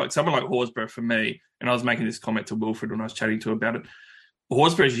get around. Like someone like Horsburgh for me, and I was making this comment to Wilfred when I was chatting to him about it,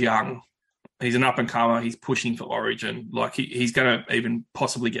 Horsburgh's young. He's an up-and-comer. He's pushing for Origin. Like he's going to even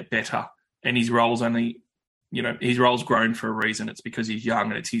possibly get better. And his role's only, his role's grown for a reason. It's because he's young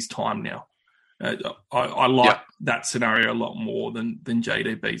and it's his time now. I like that scenario a lot more than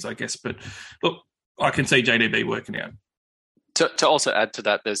JDB's, I guess. But look, I can see JDB working out. To also add to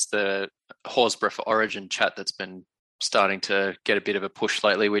that, there's the Horsburgh for Origin chat that's been starting to get a bit of a push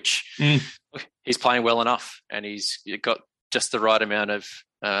lately, which he's playing well enough and he's got just the right amount of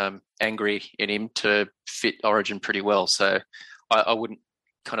angry in him to fit Origin pretty well. So I wouldn't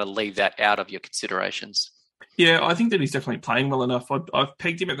kind of leave that out of your considerations. Yeah, I think that he's definitely playing well enough. I've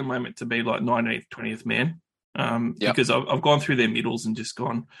pegged him at the moment to be like 19th, 20th man because I've gone through their middles and just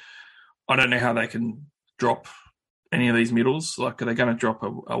gone, I don't know how they can drop any of these middles. Like, are they going to drop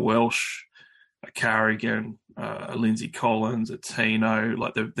a Welsh, a Carrigan, a Lindsay Collins, a Tino?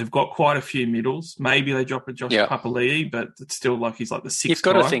 Like, they've got quite a few middles. Maybe they drop a Josh Papali'i, but it's still like he's like the sixth You've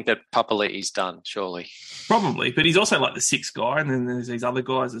got to think that Papali'i's done, surely. Probably, but he's also like the sixth guy, and then there's these other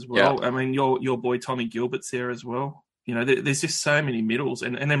guys as well. Yeah. I mean, your boy Tommy Gilbert's there as well. There's just so many middles,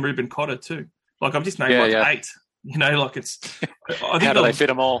 and then Ruben Cotter too. Like, I've just named 8. Like it's. I think how do they fit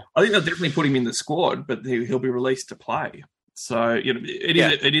them all? I think they'll definitely put him in the squad, but he'll be released to play. So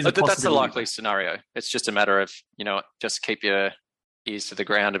it is. A that's the likely scenario. It's just a matter of just keep your ears to the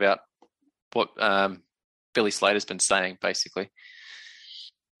ground about what Billy Slater's been saying, basically.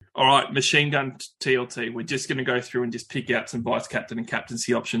 All right, machine gun TLT. We're just going to go through and just pick out some vice captain and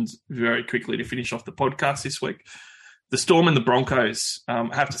captaincy options very quickly to finish off the podcast this week. The Storm and the Broncos, I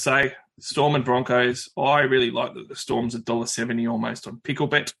have to say, Storm and Broncos, I really like that the Storm's $1.70 almost on Pickle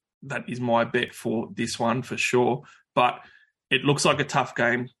Bet. That is my bet for this one for sure. But it looks like a tough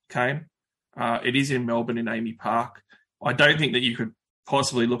game, Kane. It is in Melbourne in Amy Park. I don't think that you could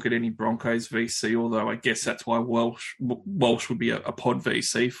possibly look at any Broncos VC, although I guess that's why Welsh would be a pod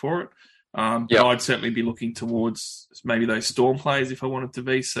VC for it. But I'd certainly be looking towards maybe those Storm players if I wanted to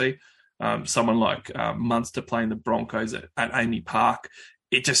VC. Someone like Munster playing the Broncos at Amy Park.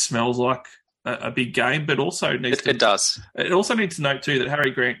 It just smells like a big game, but also it does. It also needs to note too that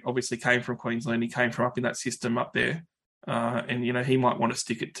Harry Grant obviously came from Queensland. He came from up in that system up there, and he might want to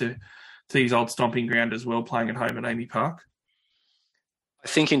stick it to his old stomping ground as well, playing at home at Amy Park. I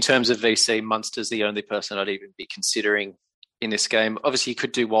think in terms of VC, Munster's the only person I'd even be considering in this game. Obviously, you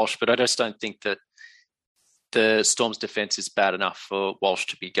could do Walsh, but I just don't think that the Storm's defence is bad enough for Walsh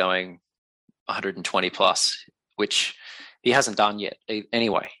to be going 120 plus, which he hasn't done yet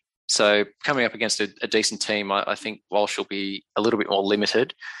anyway. So coming up against a decent team, I think Walsh will be a little bit more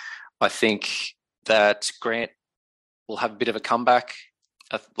limited. I think that Grant will have a bit of a comeback.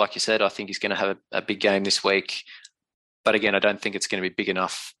 Like you said, I think he's going to have a big game this week. But again, I don't think it's going to be big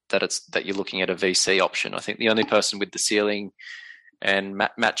enough that you're looking at a VC option. I think the only person with the ceiling and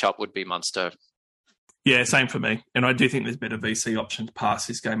matchup would be Munster. Yeah, same for me. And I do think there's better VC options past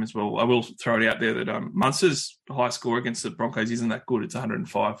this game as well. I will throw it out there that Munster's high score against the Broncos isn't that good. It's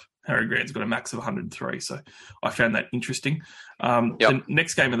 105. Harry Grant's got a max of 103. So I found that interesting. The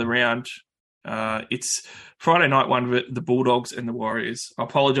next game of the round, it's Friday night one with the Bulldogs and the Warriors. I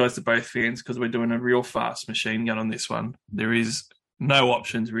apologise to both fans because we're doing a real fast machine gun on this one. There is no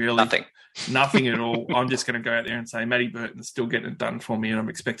options really. Nothing at all. I'm just going to go out there and say Matty Burton's still getting it done for me, and I'm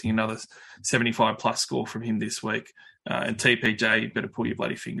expecting another 75-plus score from him this week. And TPJ, you better pull your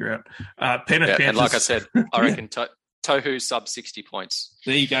bloody finger out. Panthers, and like I said, I reckon Tohu sub 60 points.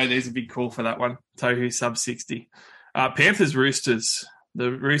 There you go. There's a big call for that one. Tohu sub 60. Panthers, Roosters.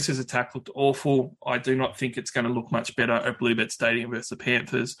 The Roosters attack looked awful. I do not think it's going to look much better at Bluebet Stadium versus the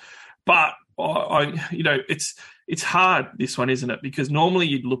Panthers. But it's hard, this one, isn't it? Because normally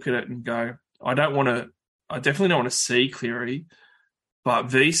you'd look at it and go, I definitely don't want to see Cleary, but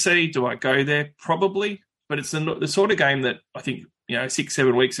VC, do I go there? Probably. But it's the sort of game that I think,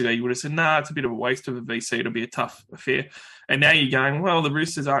 6-7 weeks ago, you would have said, it's a bit of a waste of a VC. It'll be a tough affair. And now you're going, well, the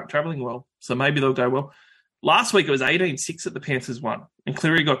Roosters aren't travelling well, so maybe they'll go well. Last week it was 18-6 that the Panthers won, and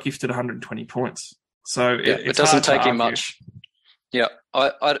Cleary got gifted 120 points. So it doesn't take him much. Yeah,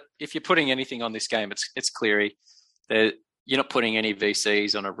 if you're putting anything on this game, it's Cleary. You're not putting any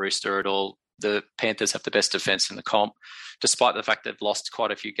VCs on a Rooster at all. The Panthers have the best defence in the comp, despite the fact they've lost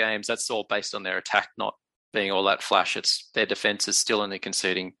quite a few games. That's all based on their attack not being all that flash. It's their defence is still only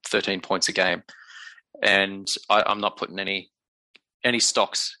conceding 13 points a game, and I'm not putting any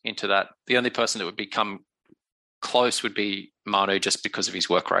stocks into that. The only person that would become close would be Manu, just because of his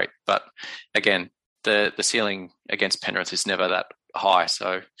work rate. But again, the ceiling against Penrith is never that high.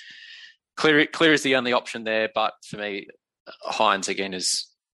 So Clear is the only option there. But for me, Hines again is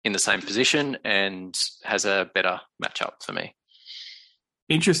in the same position and has a better matchup for me.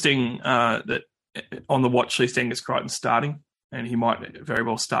 Interesting that on the watch list, Angus Crichton's starting, and he might very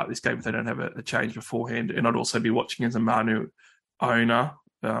well start this game if they don't have a change beforehand. And I'd also be watching as a Manu owner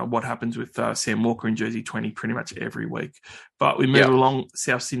what happens with Sam Walker in jersey 20 pretty much every week. But we move along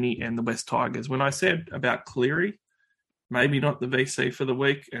South Sydney and the West Tigers. When I said about Cleary, maybe not the VC for the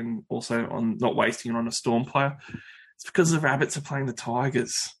week, and also on not wasting it on a Storm player, it's because the Rabbits are playing the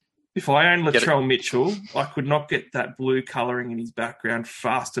Tigers. If I owned Latrell Mitchell, I could not get that blue colouring in his background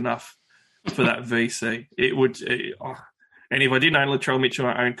fast enough for that VC. And if I didn't own Latrell Mitchell,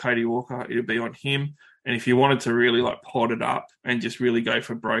 I owned Cody Walker, it would be on him. And if you wanted to really pot it up and just really go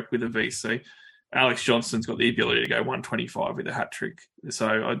for broke with a VC, Alex Johnston's got the ability to go 125 with a hat trick.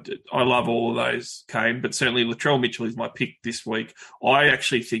 So I love all of those, Kane, but certainly Latrell Mitchell is my pick this week. I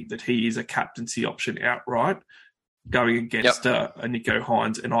actually think that he is a captaincy option outright going against a Nico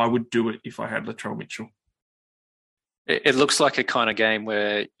Hines, and I would do it if I had Latrell Mitchell. It looks like a kind of game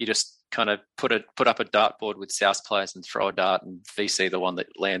where you just kind of put up a dartboard with South players and throw a dart and VC the one that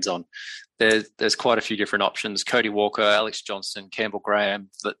lands on. There's quite a few different options. Cody Walker, Alex Johnston, Campbell Graham,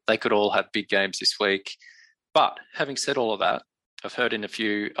 they could all have big games this week. But having said all of that, I've heard in a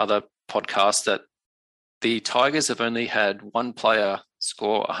few other podcasts that the Tigers have only had one player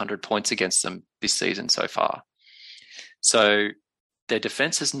score 100 points against them this season so far. So their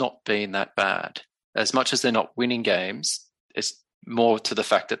defense has not been that bad. As much as they're not winning games, it's more to the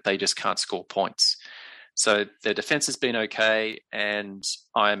fact that they just can't score points. So their defence has been okay, and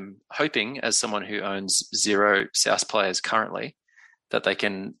I'm hoping, as someone who owns 0 South players currently, that they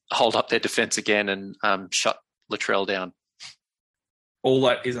can hold up their defence again and shut Latrell down. All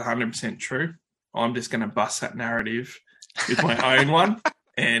that is 100% true. I'm just going to bust that narrative with my own one,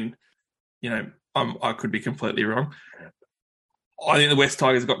 and I could be completely wrong. I think the West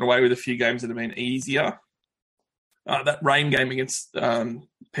Tigers gotten away with a few games that have been easier. That rain game against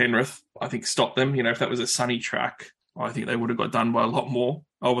Penrith, I think, stopped them. If that was a sunny track, I think they would have got done by a lot more.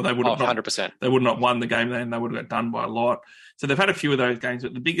 Well, they would have 100%. They would not won the game then. They would have got done by a lot. So they've had a few of those games.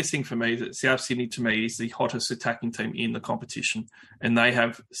 But the biggest thing for me is that South Sydney, to me, is the hottest attacking team in the competition. And they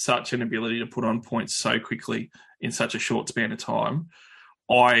have such an ability to put on points so quickly in such a short span of time.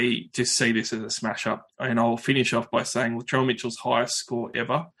 I just see this as a smash-up. And I'll finish off by saying Latrell Mitchell's highest score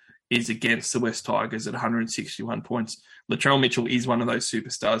ever is against the West Tigers at 161 points. Latrell Mitchell is one of those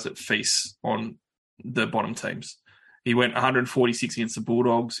superstars that feasts on the bottom teams. He went 146 against the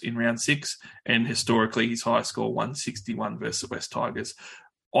Bulldogs in round 6, and historically his highest score, 161 versus the West Tigers.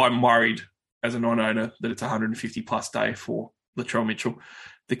 I'm worried as a non-owner that it's a 150-plus day for Latrell Mitchell.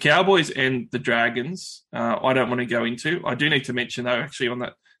 The Cowboys and the Dragons, I don't want to go into. I do need to mention, though, actually on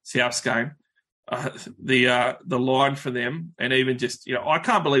that Souths game, the line for them, and even just, I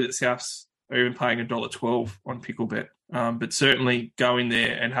can't believe that Souths are even paying $1.12 on Picklebet. But certainly go in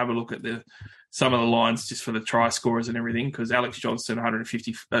there and have a look at some of the lines just for the try scorers and everything, because Alex Johnston,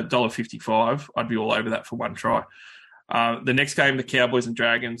 $1.55, I'd be all over that for one try. The next game, the Cowboys and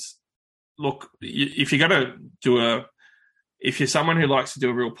Dragons, look, if you're going to do if you're someone who likes to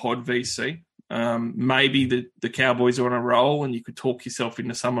do a real pod VC, maybe the Cowboys are on a roll and you could talk yourself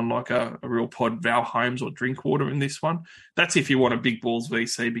into someone like a real pod Val Holmes or Drinkwater in this one. That's if you want a big balls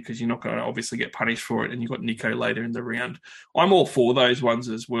VC, because you're not going to obviously get punished for it, and you've got Nico later in the round. I'm all for those ones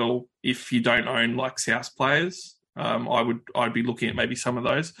as well. If you don't own like South players, I'd be looking at maybe some of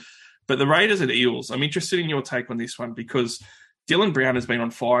those. But the Raiders and Eels, I'm interested in your take on this one, because Dylan Brown has been on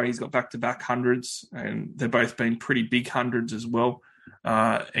fire. He's got back-to-back hundreds, and they've both been pretty big hundreds as well.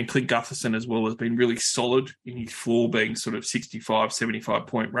 And Clint Gutherson as well has been really solid in his floor, being sort of 65, 75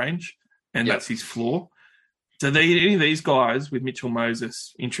 point range, and That's his floor. Do any of these guys with Mitchell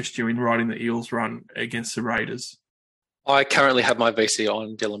Moses interest you in riding the Eels run against the Raiders? I currently have my VC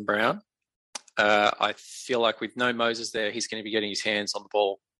on Dylan Brown. I feel like with no Moses there, he's going to be getting his hands on the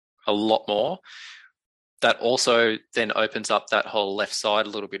ball a lot more. That also then opens up that whole left side a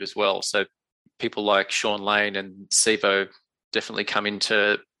little bit as well. So people like Sean Lane and Sevo definitely come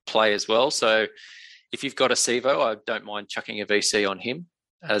into play as well. So if you've got a Sevo, I don't mind chucking a VC on him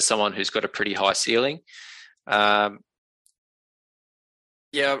as someone who's got a pretty high ceiling. You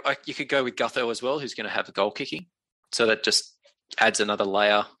could go with Gutho as well, who's going to have a goal kicking. So that just adds another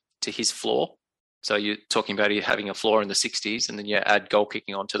layer to his floor. So you're talking about having a floor in the 60s, and then you add goal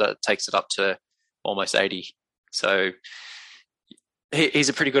kicking onto that, takes it up to almost 80. So he's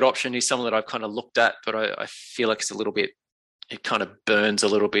a pretty good option. He's someone that I've kind of looked at, but I feel like it kind of burns a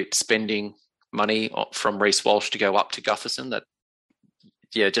little bit spending money from Reece Walsh to go up to Gutherson. That,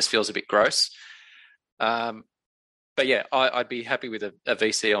 just feels a bit gross. But I'd be happy with a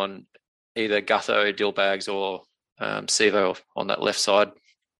VC on either Gutho, Dillbags, or Sevo on that left side.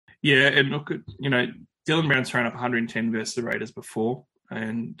 Yeah, and look, Dylan Brown's thrown up 110 versus the Raiders before.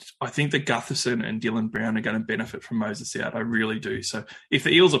 And I think that Gutherson and Dylan Brown are going to benefit from Moses out. I really do. So if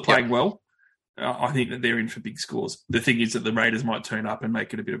the Eels are playing well, I think that they're in for big scores. The thing is that the Raiders might turn up and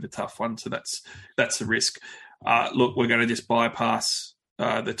make it a bit of a tough one. So that's the risk. Look, we're going to just bypass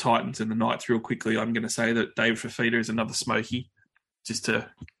the Titans and the Knights real quickly. I'm going to say that David Fafita is another smoky, just to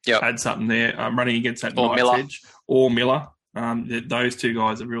add something there. Running against that Knights edge. Or Miller. Those two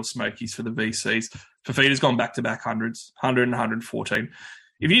guys are real smokies for the VCs. Fafita's gone back-to-back hundreds, 100 and 114.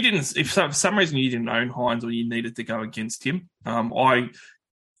 If for some reason you didn't own Hines or you needed to go against him, I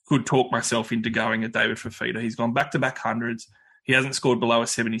could talk myself into going at David Fafita. He's gone back-to-back hundreds. He hasn't scored below a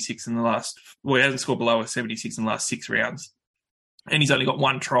 76 in the last 6 rounds. And he's only got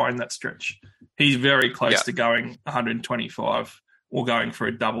one try in that stretch. He's very close to going 125 or going for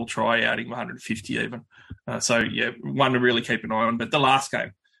a double try outing, 150 even. One to really keep an eye on. But the last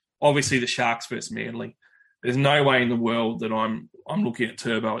game, obviously the Sharks versus Manly. There's no way in the world that I'm looking at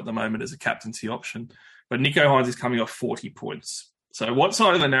Turbo at the moment as a captaincy option. But Nico Hines is coming off 40 points. So what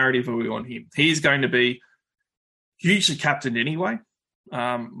side of the narrative are we on him? He's going to be hugely captained anyway.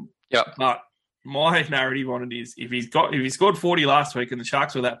 But my narrative on it is if he scored 40 last week and the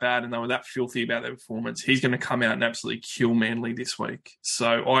Sharks were that bad and they were that filthy about their performance, he's going to come out and absolutely kill Manly this week.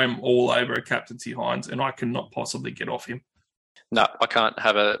 So I'm all over a captaincy Hines, and I cannot possibly get off him. No, I can't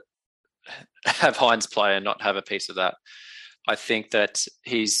have a have Hines play and not have a piece of that. I think that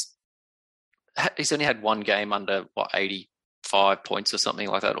he's only had one game under 85 points or something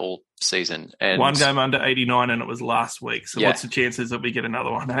like that all season, and one game under 89, and it was last week. So what's the chances that we get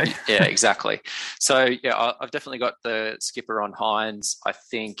another one? Eh? Yeah, exactly. So yeah, I've definitely got the skipper on Hines. I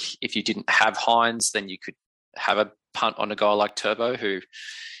think if you didn't have Hines, then you could have a punt on a guy like Turbo, who,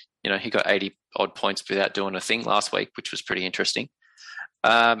 he got 80 odd points without doing a thing last week, which was pretty interesting.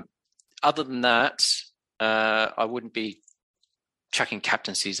 Other than that, I wouldn't be chucking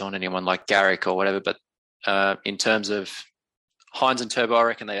captaincies on anyone like Garrick or whatever, but in terms of Hines and Turbo, I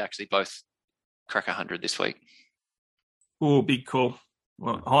reckon they actually both crack 100 this week. Oh, big call.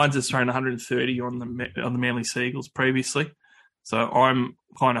 Well, Hines has thrown 130 on the Manly Seagulls previously, so I'm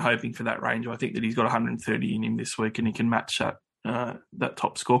kind of hoping for that range. I think that he's got 130 in him this week, and he can match that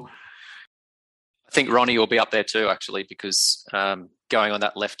top score. I think Ronnie will be up there too, actually, because going on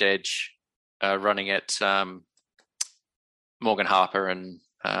that left edge, running at Morgan Harper and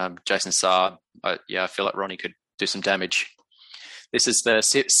Jason Saab, I feel like Ronnie could do some damage. This is the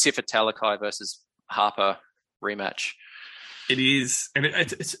Sifa Talakai versus Harper rematch. It is, and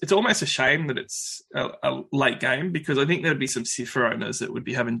it's almost a shame that it's a late game, because I think there'd be some Sifa owners that would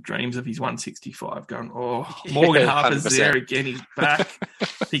be having dreams of his 165 going, Morgan Harper's 100%. There again, he's back.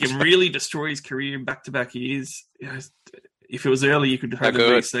 He can really destroy his career in back-to-back years. If it was early, you could have the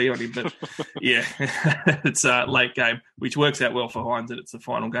VC on him, but yeah, it's a late game, which works out well for Hines that it's the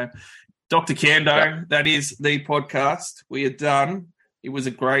final game. Dr. Kando, That is the podcast. We are done. It was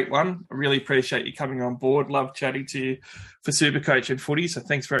a great one. I really appreciate you coming on board. Love chatting to you for Supercoach and footy, so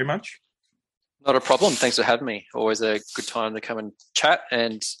thanks very much. Not a problem. Thanks for having me. Always a good time to come and chat,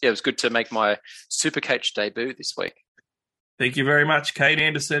 and it was good to make my Supercoach debut this week. Thank you very much. Kate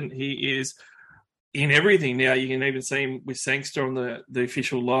Anderson, he is in everything now. You can even see him with Sangster on the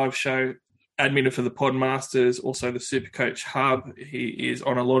official live show. Admin for the Podmasters, also the Supercoach Hub. He is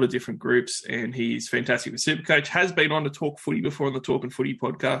on a lot of different groups, and he's fantastic with Supercoach. Has been on the Talk Footy before on the Talk and Footy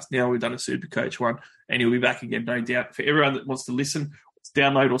podcast. Now we've done a Supercoach one, and he'll be back again, no doubt. For everyone that wants to listen,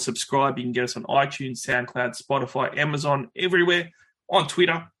 download or subscribe, you can get us on iTunes, SoundCloud, Spotify, Amazon, everywhere. On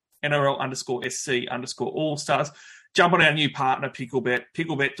Twitter, NRL_SC_Allstars. Jump on our new partner, Picklebet,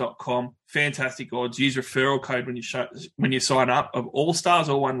 picklebet.com. Fantastic odds. Use referral code when you sign up of Allstars,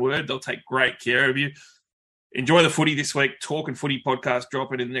 all one word. They'll take great care of you. Enjoy the footy this week. Talk and Footy podcast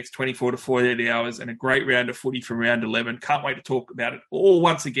dropping in the next 24 to 48 hours, and a great round of footy from round 11. Can't wait to talk about it all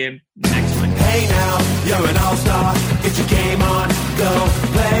once again next week. Hey now, you're an all-star. Get your game on, go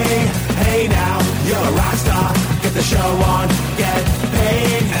play. Hey now, you're a rock star. Get the show on, get